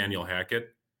of Nathaniel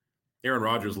Hackett. Aaron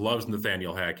Rodgers loves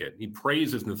Nathaniel Hackett. He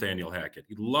praises Nathaniel Hackett.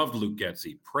 He loved Luke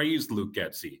Getsy, praised Luke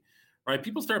Getsy, right?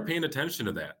 People start paying attention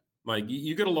to that. Like,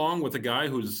 you get along with a guy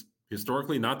who's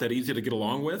historically not that easy to get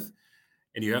along with,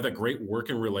 and you have that great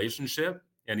working relationship,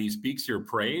 and he speaks your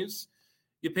praise,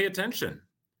 you pay attention.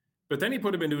 But then he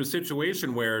put him into a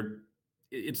situation where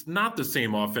it's not the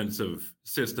same offensive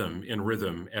system and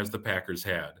rhythm as the Packers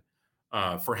had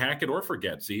for Hackett or for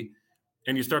Getsy.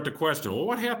 And you start to question, well,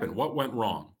 what happened? What went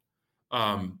wrong?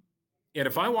 And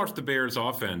if I watched the Bears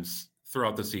offense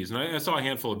throughout the season, I saw a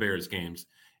handful of Bears games,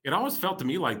 it always felt to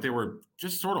me like they were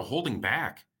just sort of holding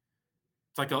back.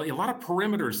 It's like a lot of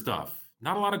perimeter stuff.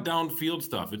 Not a lot of downfield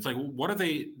stuff. It's like, what are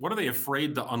they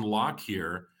afraid to unlock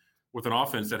here with an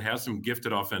offense that has some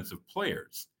gifted offensive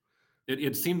players?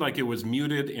 It seemed like it was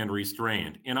muted and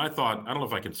restrained. And I thought, I don't know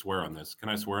if I can swear on this. Can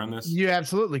I swear on this? You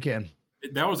absolutely can.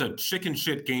 That was a chicken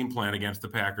shit game plan against the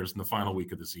Packers in the final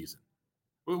week of the season.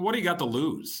 What do you got to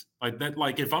lose? Like that,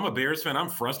 like, if I'm a Bears fan, I'm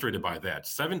frustrated by that.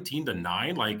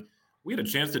 17-9, like, we had a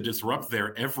chance to disrupt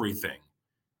their everything.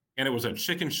 And it was a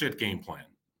chicken shit game plan.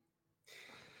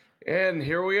 And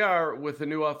here we are with the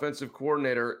new offensive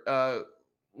coordinator.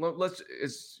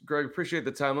 Greg, appreciate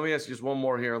the time. Let me ask you just one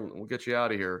more here, and we'll get you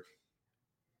out of here.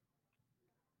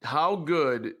 How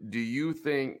good do you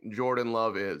think Jordan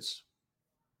Love is?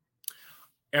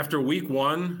 After week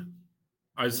one,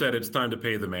 I said it's time to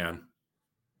pay the man.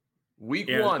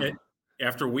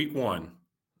 After week one.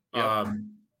 Yep.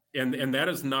 And that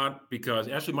is not because,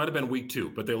 actually, it might have been week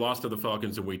two, but they lost to the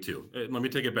Falcons in week two. Let me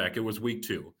take it back. It was week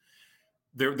two.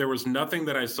 There was nothing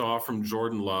that I saw from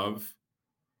Jordan Love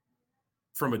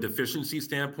from a deficiency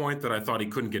standpoint that I thought he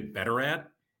couldn't get better at,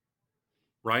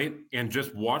 right? And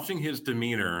just watching his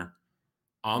demeanor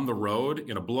on the road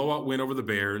in a blowout win over the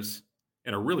Bears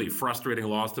and a really frustrating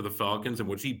loss to the Falcons in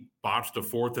which he botched a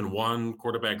 4th and 1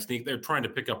 quarterback sneak. They're trying to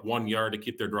pick up 1 yard to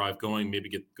keep their drive going,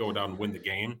 maybe go down and win the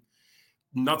game.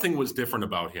 Nothing was different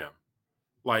about him.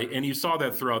 And you saw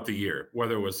that throughout the year,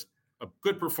 whether it was a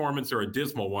good performance or a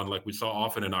dismal one, like we saw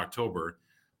often in October.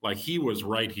 Like, he was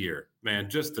right here, man,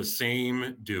 just the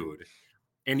same dude.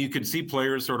 And you could see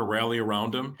players sort of rally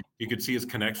around him. You could see his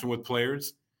connection with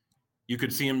players. You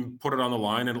could see him put it on the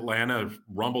line in Atlanta,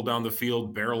 rumble down the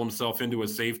field, barrel himself into a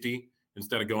safety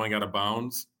instead of going out of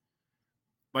bounds.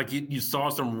 Like, you saw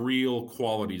some real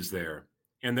qualities there.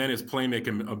 And then his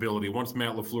playmaking ability, once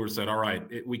Matt LaFleur said, all right,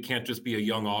 we can't just be a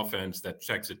young offense that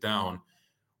checks it down.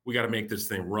 We got to make this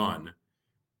thing run.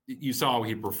 You saw how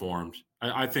he performed.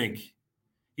 I think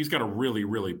he's got a really,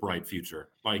 really bright future.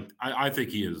 Like, I think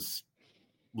he is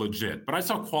legit. But I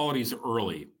saw qualities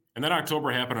early. And then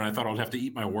October happened, and I thought I would have to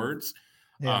eat my words.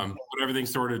 Yeah. But everything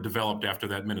sort of developed after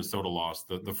that Minnesota loss,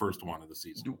 the first one of the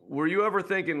season. Were you ever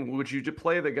thinking, would you just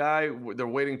play the guy? They're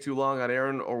waiting too long on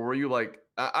Aaron, or were you like?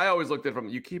 I always looked at it from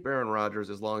you keep Aaron Rodgers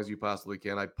as long as you possibly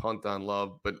can. I punt on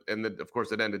Love, and then of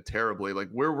course it ended terribly. Like,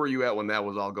 where were you at when that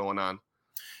was all going on?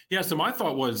 Yeah. So my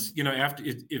thought was, after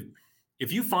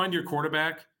if you find your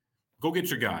quarterback, go get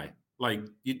your guy. Like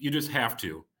you just have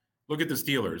to. Look at the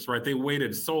Steelers, right? They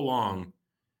waited so long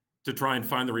to try and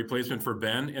find the replacement for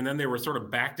Ben. And then they were sort of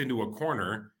backed into a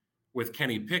corner with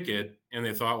Kenny Pickett. And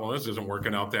they thought, well, this isn't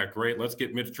working out that great. Let's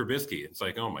get Mitch Trubisky. It's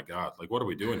like, oh my God, like, what are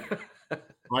we doing here?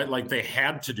 Right? Like they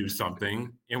had to do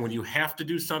something. And when you have to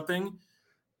do something,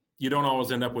 you don't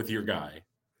always end up with your guy.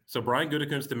 So Brian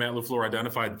Gutekunst and Matt LaFleur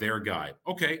identified their guy.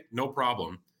 Okay, no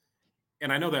problem.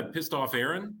 And I know that pissed off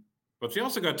Aaron, but you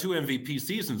also got 2 MVP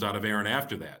seasons out of Aaron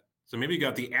after that. So maybe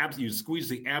you squeezed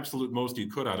the absolute most you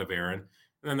could out of Aaron.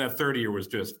 And then that third year was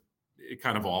just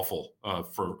kind of awful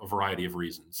for a variety of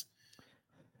reasons.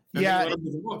 And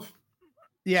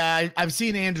yeah. I've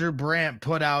seen Andrew Brandt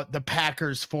put out the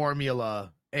Packers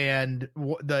formula, and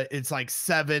it's like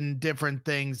 7 different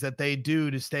things that they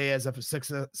do to stay as a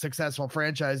successful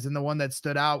franchise. And the one that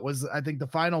stood out was, I think, the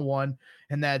final one,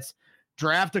 and that's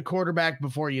draft a quarterback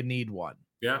before you need one.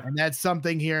 Yeah. And that's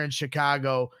something here in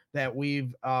Chicago that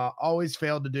we've always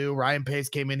failed to do. Ryan Pace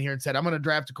came in here and said, I'm going to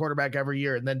draft a quarterback every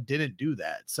year, and then didn't do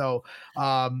that. So,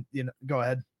 go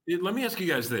ahead. Let me ask you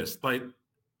guys this. Like,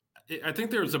 I think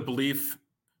there's a belief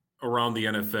around the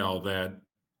NFL that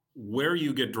where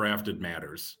you get drafted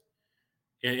matters.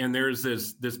 And there's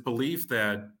this belief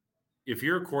that if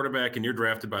you're a quarterback and you're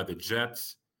drafted by the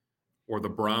Jets or the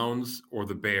Browns or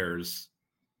the Bears,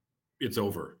 it's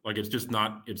over. Like it's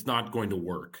not going to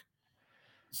work.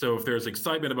 So if there's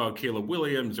excitement about Caleb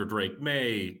Williams or Drake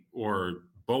May or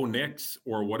Bo Nix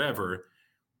or whatever,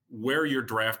 where you're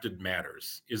drafted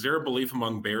matters. Is there a belief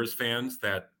among Bears fans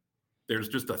that there's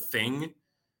just a thing?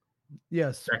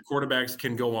 Yes. That quarterbacks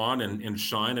can go on and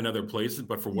shine in other places,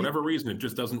 but for whatever reason, it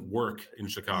just doesn't work in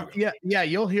Chicago. Yeah.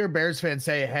 You'll hear Bears fans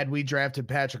say, had we drafted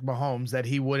Patrick Mahomes, that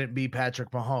he wouldn't be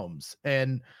Patrick Mahomes.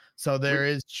 And so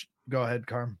go ahead,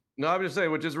 Carm. No, I'm just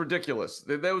saying, which is ridiculous.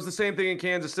 That was the same thing in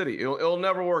Kansas City. It'll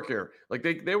never work here. Like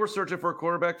they were searching for a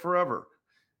quarterback forever,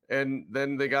 and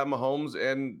then they got Mahomes,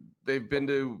 and they've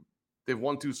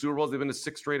won 2 Super Bowls. They've been to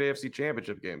 6 straight AFC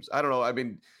Championship games. I don't know. I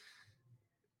mean,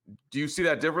 do you see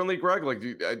that differently, Greg? Like,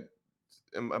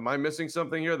 am I missing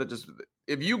something here? That just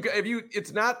if you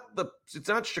it's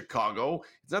not Chicago.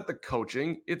 It's not the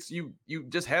coaching. It's you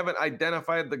just haven't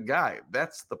identified the guy.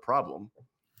 That's the problem.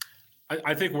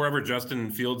 I think wherever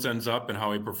Justin Fields ends up and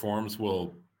how he performs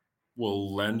will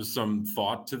lend some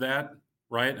thought to that,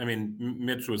 right? I mean,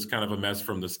 Mitch was kind of a mess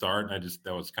from the start. And it just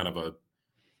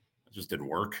didn't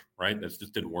work, right? That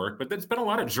just didn't work. But there's been a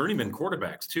lot of journeyman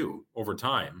quarterbacks too over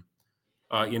time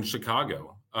in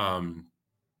Chicago.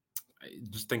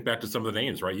 Just think back to some of the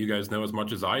names, right? You guys know as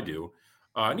much as I do.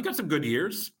 And you got some good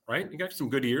years, right? You got some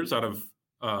good years out of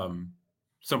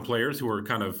some players who are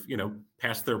kind of,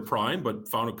 past their prime, but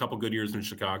found a couple good years in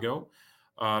Chicago.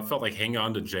 Felt like hang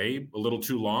on to Jay a little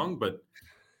too long, but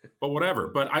whatever.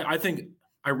 But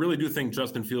I really do think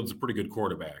Justin Fields is a pretty good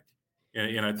quarterback.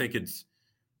 And I think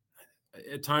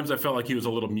at times I felt like he was a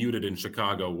little muted in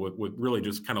Chicago with really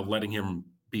just kind of letting him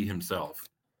be himself.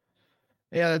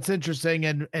 Yeah, that's interesting.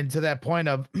 And to that point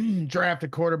of draft a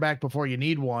quarterback before you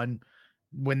need one,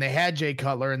 when they had Jay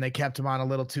Cutler and they kept him on a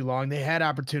little too long, they had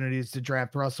opportunities to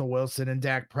draft Russell Wilson and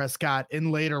Dak Prescott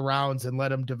in later rounds and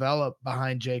let him develop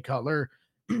behind Jay Cutler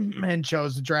and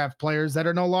chose to draft players that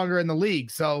are no longer in the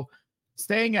league. So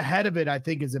staying ahead of it, I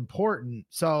think, is important.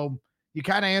 So you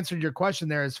kind of answered your question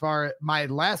there as far as my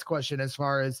last question, as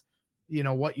far as,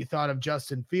 what you thought of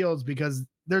Justin Fields, because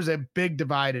there's a big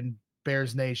divide in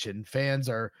Bears Nation. Fans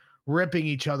are ripping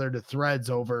each other to threads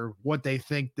over what they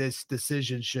think this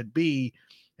decision should be.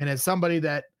 And as somebody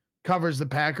that covers the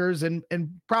Packers and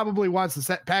probably wants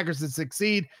the Packers to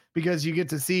succeed because you get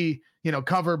to see,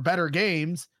 cover better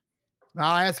games,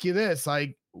 I'll ask you this,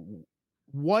 like,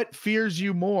 what fears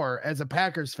you more as a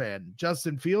Packers fan,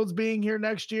 Justin Fields being here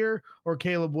next year or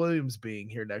Caleb Williams being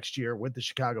here next year with the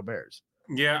Chicago Bears?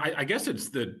 Yeah, I guess it's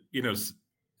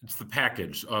it's the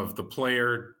package of the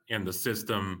player and the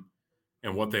system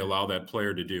and what they allow that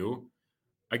player to do.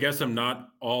 I guess I'm not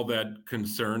all that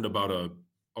concerned about a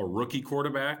rookie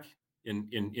quarterback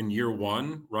in year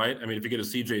one, right? I mean, if you get a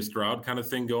CJ Stroud kind of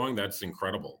thing going, that's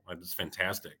incredible. That's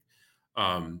fantastic.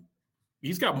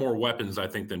 He's got more weapons, I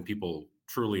think, than people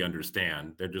truly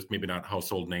understand. They're just maybe not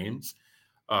household names.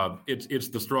 It's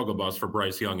the struggle bus for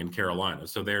Bryce Young in Carolina.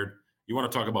 So you want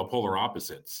to talk about polar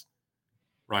opposites,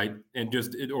 right? And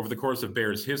just over the course of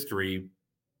Bears history,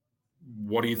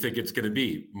 what do you think it's going to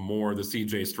be? More the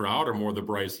CJ Stroud or more the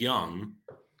Bryce Young?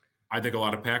 I think a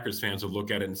lot of Packers fans would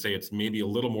look at it and say it's maybe a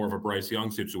little more of a Bryce Young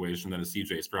situation than a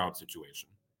CJ Stroud situation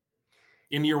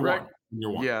in year Greg, one. In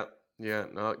year one. Yeah,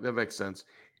 no, that makes sense.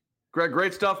 Greg,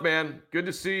 great stuff, man. Good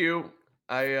to see you.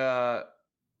 I'm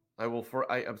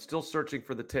still searching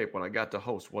for the tape when I got to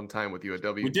host one time with you at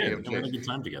WTMJ. We did. We had a good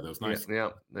time together. It was nice.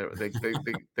 Yeah.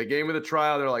 They gave me the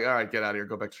trial. They're like, all right, get out of here.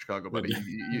 Go back to Chicago, buddy.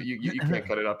 You can't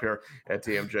cut it up here at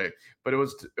TMJ. But it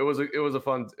was a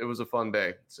fun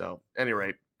day. So, at any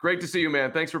rate, great to see you,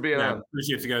 man. Thanks for being on.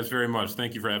 Appreciate you guys very much.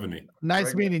 Thank you for having me.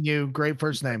 Nice meeting you. Great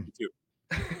first name. You too.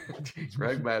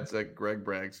 Greg Matzek, Greg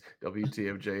Braggs,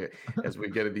 WTMJ, as we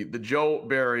get the Joe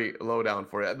Barry lowdown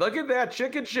for you. Look at that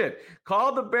chicken shit.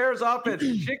 Call the Bears offense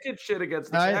chicken shit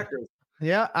against the Packers.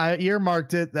 Yeah, I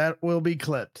earmarked it. That will be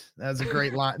clipped. That's a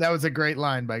great line. That was a great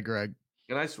line by Greg.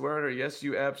 Can I swear on her? Yes,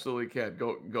 you absolutely can.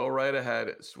 Go right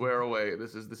ahead. Swear away.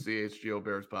 This is the CHGO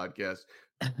Bears podcast.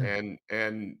 And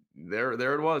there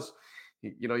it was.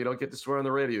 You don't get to swear on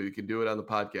the radio. You can do it on the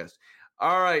podcast.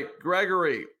 All right,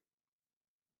 Gregory.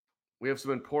 We have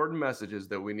some important messages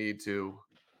that we need to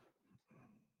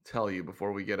tell you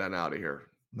before we get on out of here.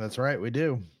 That's right, we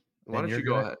do. Why don't you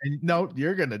go ahead? No,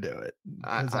 you're gonna do it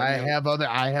because I have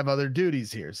other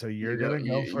duties here. So you're gonna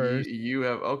go first. You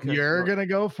have okay. You're gonna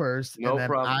go first, no and then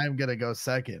problem. I'm gonna go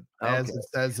second, as it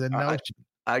says in Notion.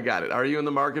 I got it. Are you in the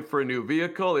market for a new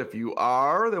vehicle? If you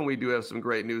are, then we do have some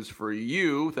great news for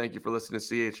you. Thank you for listening to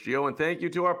CHGO, and thank you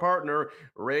to our partner,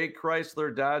 Ray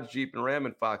Chrysler, Dodge, Jeep, and Ram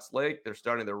in Fox Lake. They're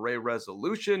starting the Ray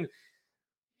Resolution.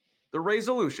 The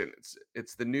Resolution,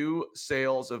 it's the new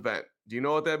sales event. Do you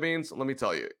know what that means? Let me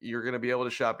tell you. You're going to be able to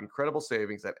shop incredible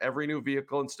savings at every new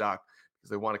vehicle in stock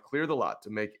because they want to clear the lot to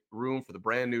make room for the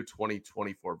brand new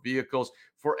 2024 vehicles.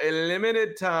 For a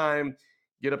limited time,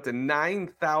 get up to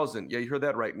 $9,000. Yeah, you heard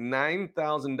that right.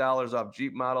 $9,000 off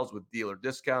Jeep models with dealer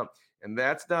discount. And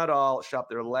that's not all. Shop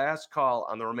their last call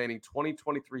on the remaining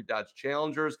 2023 Dodge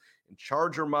Challengers and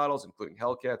Charger models, including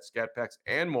Hellcats, Scat Packs,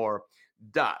 and more.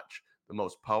 Dodge, the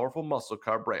most powerful muscle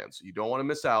car brand. So you don't want to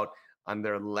miss out on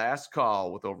their last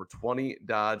call with over 20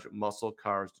 Dodge muscle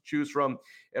cars to choose from.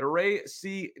 At Ray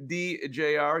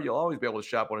CDJR, you'll always be able to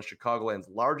shop one of Chicagoland's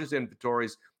largest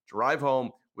inventories. Drive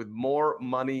home with more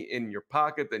money in your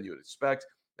pocket than you would expect.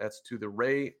 That's to the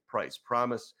Ray Price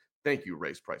Promise. Thank you,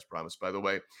 Ray's Price Promise, by the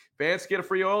way. Fans get a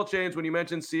free oil change when you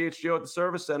mention CHGO at the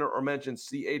service center or mention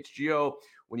CHGO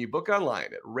when you book online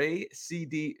at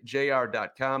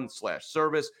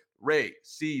raycdjr.com/service,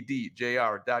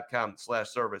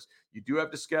 raycdjr.com/service. You do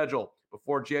have to schedule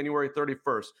before January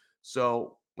 31st.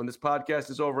 So when this podcast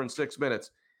is over in 6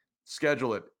 minutes,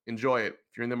 schedule it, enjoy it.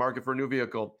 If you're in the market for a new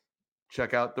vehicle,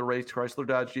 check out the Ray Chrysler,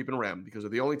 Dodge, Jeep, and Ram because they're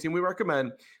the only team we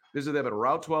recommend. Visit them at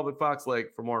Route 12 at Fox Lake.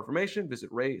 For more information, visit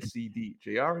Ray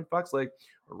CDJR in Fox Lake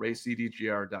or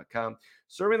raycdjr.com.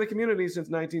 Serving the community since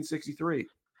 1963.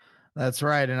 That's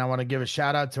right. And I want to give a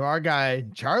shout out to our guy,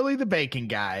 Charlie the Bacon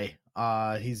Guy.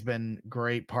 He's been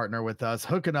great partner with us,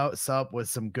 hooking us up with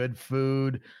some good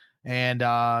food and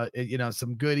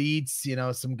some good eats,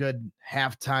 some good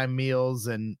halftime meals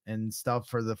and stuff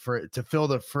for to fill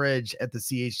the fridge at the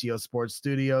CHGO Sports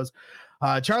Studios.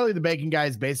 Charlie the Bacon Guy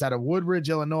is based out of Woodridge,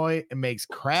 Illinois, and makes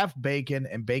craft bacon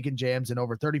and bacon jams in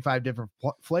over 35 different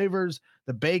flavors.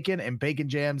 The bacon and bacon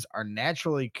jams are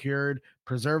naturally cured,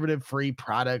 preservative-free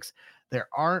products. There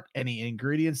aren't any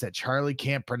ingredients that Charlie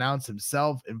can't pronounce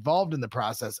himself involved in the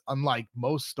process, unlike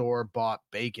most store-bought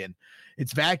bacon.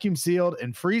 It's vacuum sealed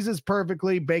and freezes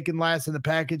perfectly. Bacon lasts in the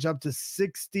package up to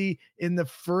 60 in the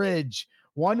fridge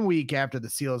 1 week after the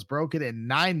seal is broken and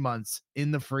 9 months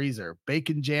in the freezer.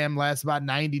 Bacon jam lasts about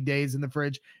 90 days in the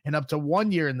fridge and up to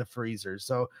 1 year in the freezer.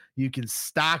 So you can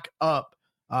stock up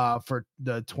for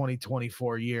the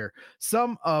 2024 year.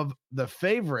 Some of the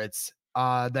favorites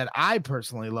that I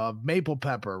personally love: maple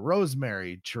pepper,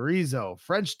 rosemary, chorizo,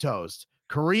 French toast,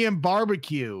 Korean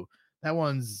barbecue. That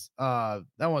one's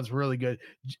really good.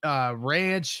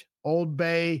 Ranch, Old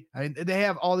Bay. I mean, they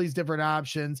have all these different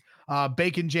options.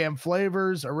 Bacon jam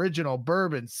flavors, original,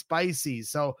 bourbon, spicy.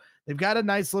 So they've got a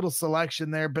nice little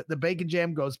selection there, but the bacon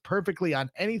jam goes perfectly on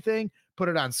anything. Put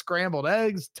it on scrambled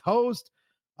eggs, toast,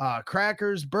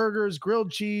 crackers, burgers,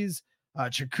 grilled cheese,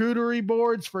 charcuterie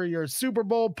boards for your Super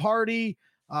Bowl party.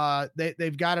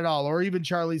 They've got it all. Or even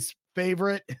Charlie's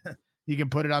favorite, you can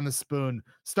put it on the spoon.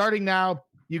 Starting now,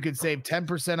 you can save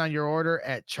 10% on your order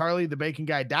at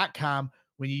charliethebaconguy.com.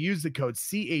 When you use the code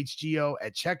CHGO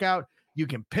at checkout, you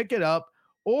can pick it up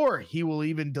or he will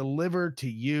even deliver to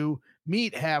you,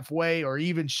 meet halfway, or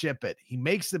even ship it. He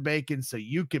makes the bacon so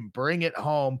you can bring it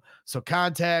home. So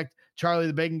contact Charlie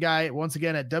the Bacon Guy once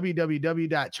again at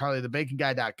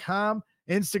www.charliethebaconguy.com,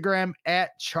 Instagram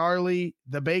at Charlie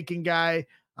the Bacon Guy.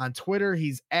 On Twitter,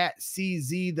 he's at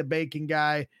CZ the Bacon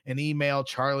Guy, and email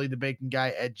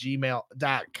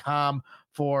charliethebaconguy@gmail.com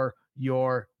for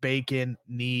your bacon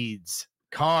needs.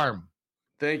 Carm.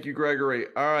 Thank you, Gregory.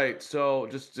 All right, so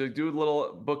just to do a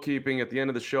little bookkeeping at the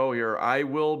end of the show here, I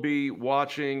will be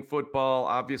watching football,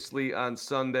 obviously, on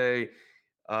Sunday.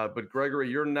 But Gregory,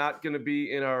 you're not going to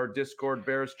be in our Discord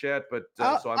Bears chat, but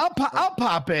I'll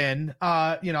pop in.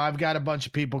 I've got a bunch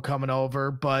of people coming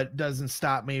over, but doesn't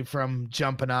stop me from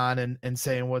jumping on and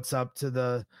saying what's up to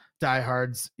the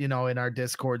diehards, in our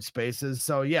Discord spaces.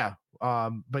 So yeah,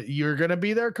 but you're gonna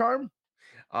be there, Carm?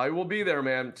 I will be there,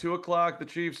 man. 2:00, the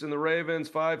Chiefs and the Ravens.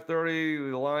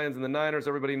 5:30, the Lions and the Niners.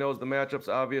 Everybody knows the matchups,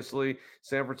 obviously.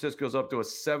 San Francisco's up to a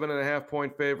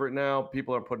 7.5-point favorite now.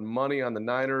 People are putting money on the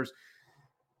Niners.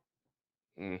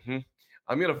 I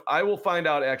will find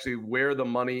out actually where the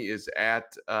money is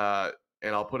at,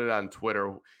 and I'll put it on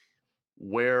Twitter,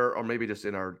 or maybe just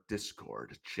in our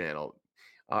Discord channel.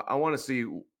 I want to see,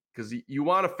 because you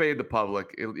want to fade the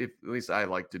public. At least I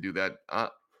like to do that.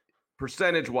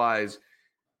 Percentage wise,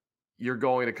 you're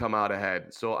going to come out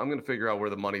ahead. So I'm going to figure out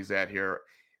where the money's at here.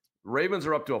 Ravens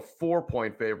are up to a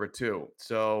 4-point favorite too.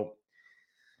 So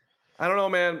I don't know,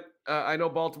 man. I know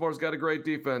Baltimore's got a great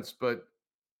defense, but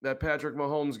that Patrick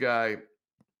Mahomes guy,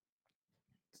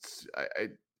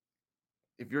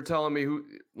 if you're telling me who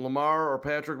Lamar or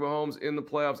Patrick Mahomes in the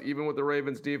playoffs, even with the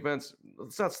Ravens defense,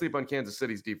 let's not sleep on Kansas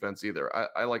City's defense either.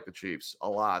 I like the Chiefs a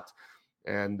lot.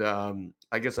 And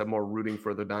I guess I'm more rooting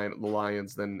for the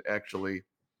Lions than actually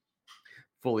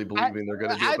fully believing they're going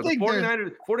to do it. But the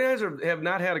 49ers have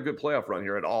not had a good playoff run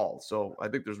here at all. So I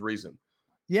think there's reason.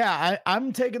 Yeah,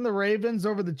 I'm taking the Ravens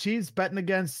over the Chiefs. Betting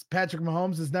against Patrick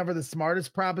Mahomes is never the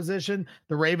smartest proposition.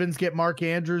 The Ravens get Mark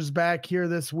Andrews back here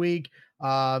this week.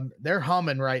 They're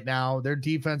humming right now. Their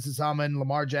defense is humming.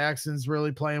 Lamar Jackson's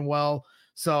really playing well.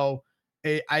 So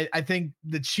I think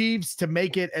the Chiefs, to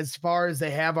make it as far as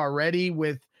they have already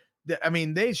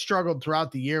they struggled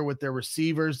throughout the year with their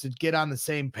receivers to get on the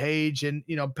same page. And,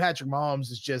 Patrick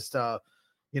Mahomes is just, a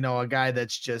guy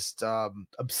that's just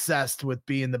obsessed with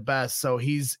being the best. So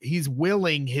he's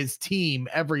willing his team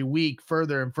every week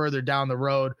further and further down the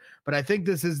road. But I think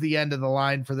this is the end of the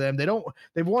line for them.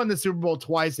 They've won the Super Bowl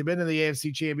twice. They've been in the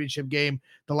AFC Championship game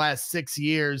the last 6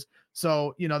 years.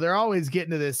 So, they're always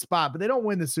getting to this spot, but they don't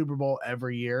win the Super Bowl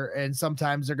every year. And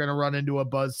sometimes they're going to run into a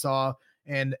buzzsaw.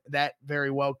 And that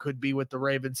very well could be with the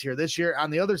Ravens here this year.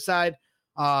 On the other side,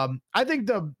 I think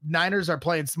the Niners are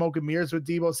playing smoke and mirrors with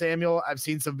Deebo Samuel. I've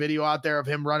seen some video out there of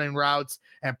him running routes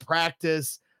at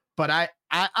practice, but I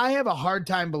have a hard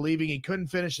time believing he couldn't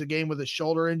finish the game with a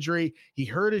shoulder injury. He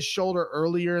hurt his shoulder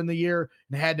earlier in the year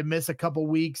and had to miss a couple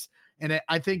weeks. And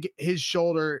I think his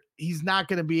shoulder, he's not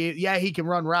going to be, he can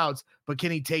run routes, but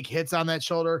can he take hits on that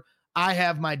shoulder? I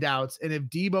have my doubts. And if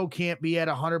Deebo can't be at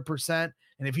 100%,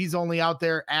 and if he's only out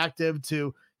there active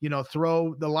to,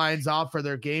 throw the Lions off for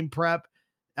their game prep,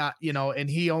 and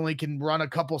he only can run a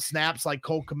couple snaps like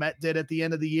Cole Kmet did at the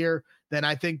end of the year, then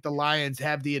I think the Lions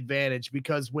have the advantage,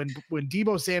 because when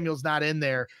Deebo Samuel's not in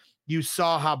there, you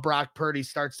saw how Brock Purdy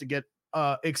starts to get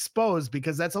exposed,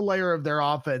 because that's a layer of their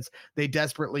offense they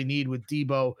desperately need with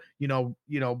Deebo,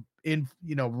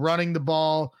 running the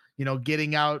ball,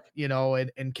 getting out,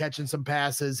 and catching some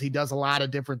passes. He does a lot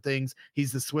of different things.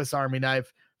 He's the Swiss Army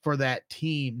knife for that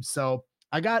team. So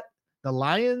I got the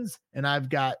Lions and I've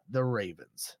got the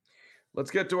Ravens. Let's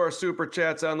get to our super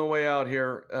chats on the way out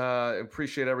here.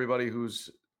 Appreciate everybody who's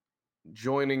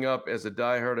joining up as a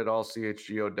diehard at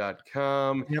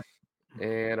allchgo.com. Yep.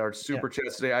 And our super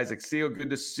chats today, Isaac Seal, good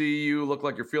to see you. Look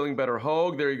like you're feeling better,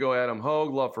 Hogue. There you go, Adam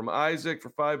Hogue. Love from Isaac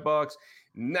for $5.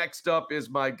 Next up is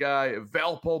my guy,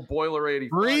 Valpo Boiler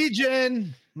 85.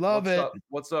 Region. Love it.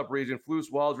 What's up, Region?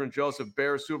 Floos, Waldron, Joseph,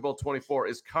 Bears, Super Bowl 24.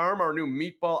 Is Carm our new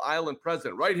Meatball Island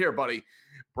president? Right here, buddy.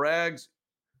 Braggs,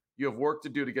 you have work to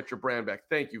do to get your brand back.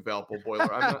 Thank you, Valpo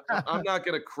Boiler. I'm not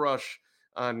going to crush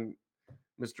on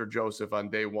Mr. Joseph on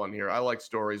day one here. I like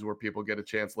stories where people get a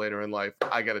chance later in life.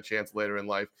 I got a chance later in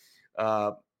life.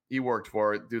 He worked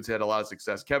for it. Dude's had a lot of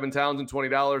success. Kevin Townsend,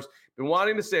 $20. Been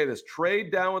wanting to say this. Trade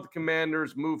down with the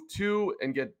Commanders. Move 2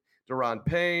 and get Daron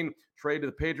Payne. Trade to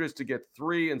the Patriots to get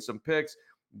 3 and some picks.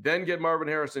 Then get Marvin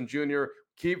Harrison Jr.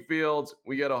 Keep Fields.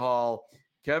 We get a haul.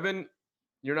 Kevin,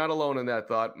 you're not alone in that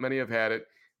thought. Many have had it.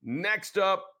 Next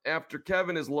up, after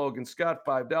Kevin, is Logan Scott,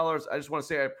 $5. I just want to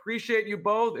say I appreciate you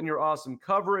both and your awesome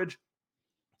coverage.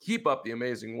 Keep up the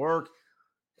amazing work.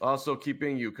 Also, keep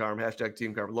being you, Carm. Hashtag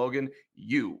Team Carm. Logan,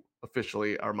 you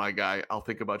officially are my guy. I'll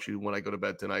think about you when I go to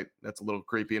bed tonight. That's a little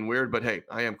creepy and weird, but hey,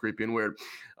 I am creepy and weird.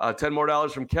 $10 more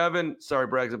from Kevin. Sorry,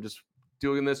 Braggs, I'm just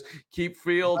doing this. Keep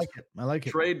Fields. I like it.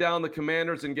 Trade down the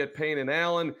Commanders and get Payne and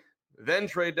Allen. Then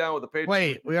trade down with the Patriots.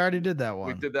 Wait, we already did that one.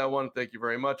 We did that one. Thank you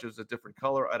very much. It was a different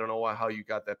color. I don't know how you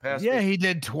got that past. Yeah, me. he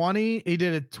did 20. He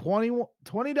did a $20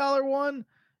 one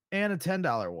and a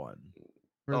 $10 one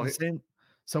for the same.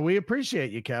 So we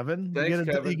appreciate you, Kevin. Thanks,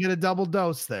 Kevin. You get a double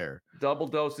dose there. Double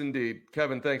dose indeed.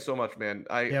 Kevin, thanks so much, man.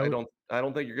 I don't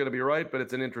think you're going to be right, but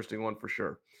it's an interesting one for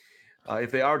sure.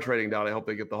 If they are trading down, I hope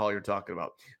they get the haul you're talking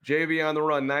about. JV on the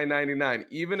run, $9.99.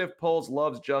 Even if Poles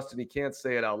loves Justin, he can't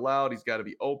say it out loud. He's got to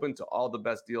be open to all the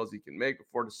best deals he can make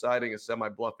before deciding a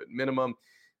semi-bluff at minimum.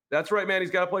 That's right, man.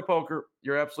 He's got to play poker.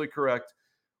 You're absolutely correct.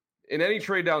 In any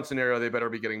trade down scenario, they better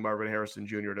be getting Marvin Harrison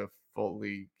Jr. to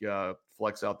fully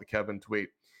flex out the Kevin tweet.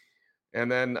 And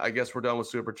then I guess we're done with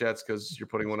Super Chats because you're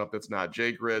putting one up that's not.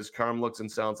 Jay Grizz, Carm looks and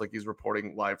sounds like he's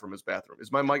reporting live from his bathroom.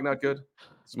 Is my mic not good?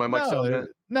 Does my mic sound good?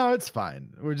 No, it's fine.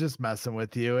 We're just messing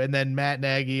with you. And then Matt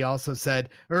Nagy also said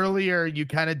earlier you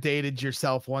kind of dated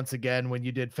yourself once again when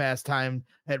you did Fast Time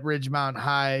at Ridgemont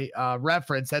High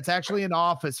reference. That's actually an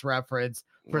Office reference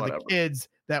for the kids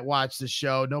that watch the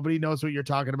show. Nobody knows what you're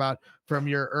talking about from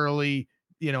your early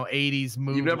 80s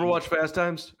movie. You've never watched Fast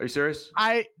Times? Are you serious?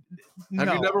 No.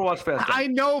 Have you never watched Fast Times? I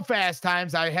know Fast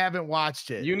Times. I haven't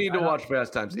watched it. You need to watch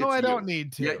Fast Times. No, I don't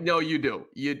need to. Yeah, no, you do.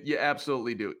 You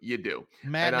absolutely do. You do.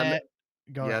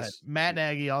 Go ahead. Matt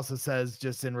Nagy also says,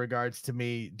 just in regards to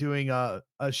me doing a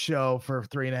show for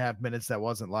 3.5 minutes that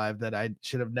wasn't live, that I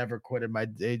should have never quitted my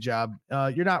day job.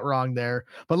 You're not wrong there.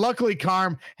 But luckily,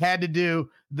 Carm had to do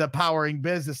the Powering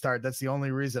Business Start. That's the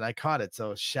only reason I caught it.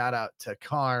 So shout out to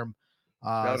Carm.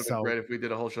 That would have been great if we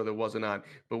did a whole show that wasn't on.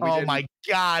 But my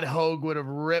God, Hogue would have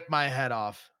ripped my head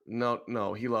off.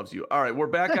 No, he loves you. All right, we're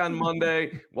back on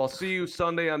Monday. We'll see you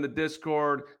Sunday on the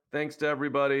Discord. Thanks to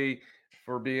everybody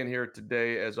for being here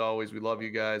today. As always, we love you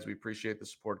guys. We appreciate the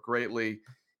support greatly,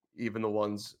 even the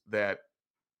ones that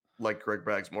like Greg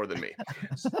Braggs more than me.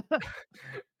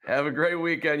 Have a great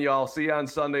weekend, y'all. See you on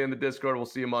Sunday in the Discord. We'll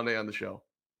see you Monday on the show.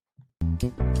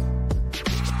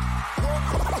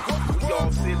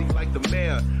 Silly like the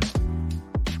mayor.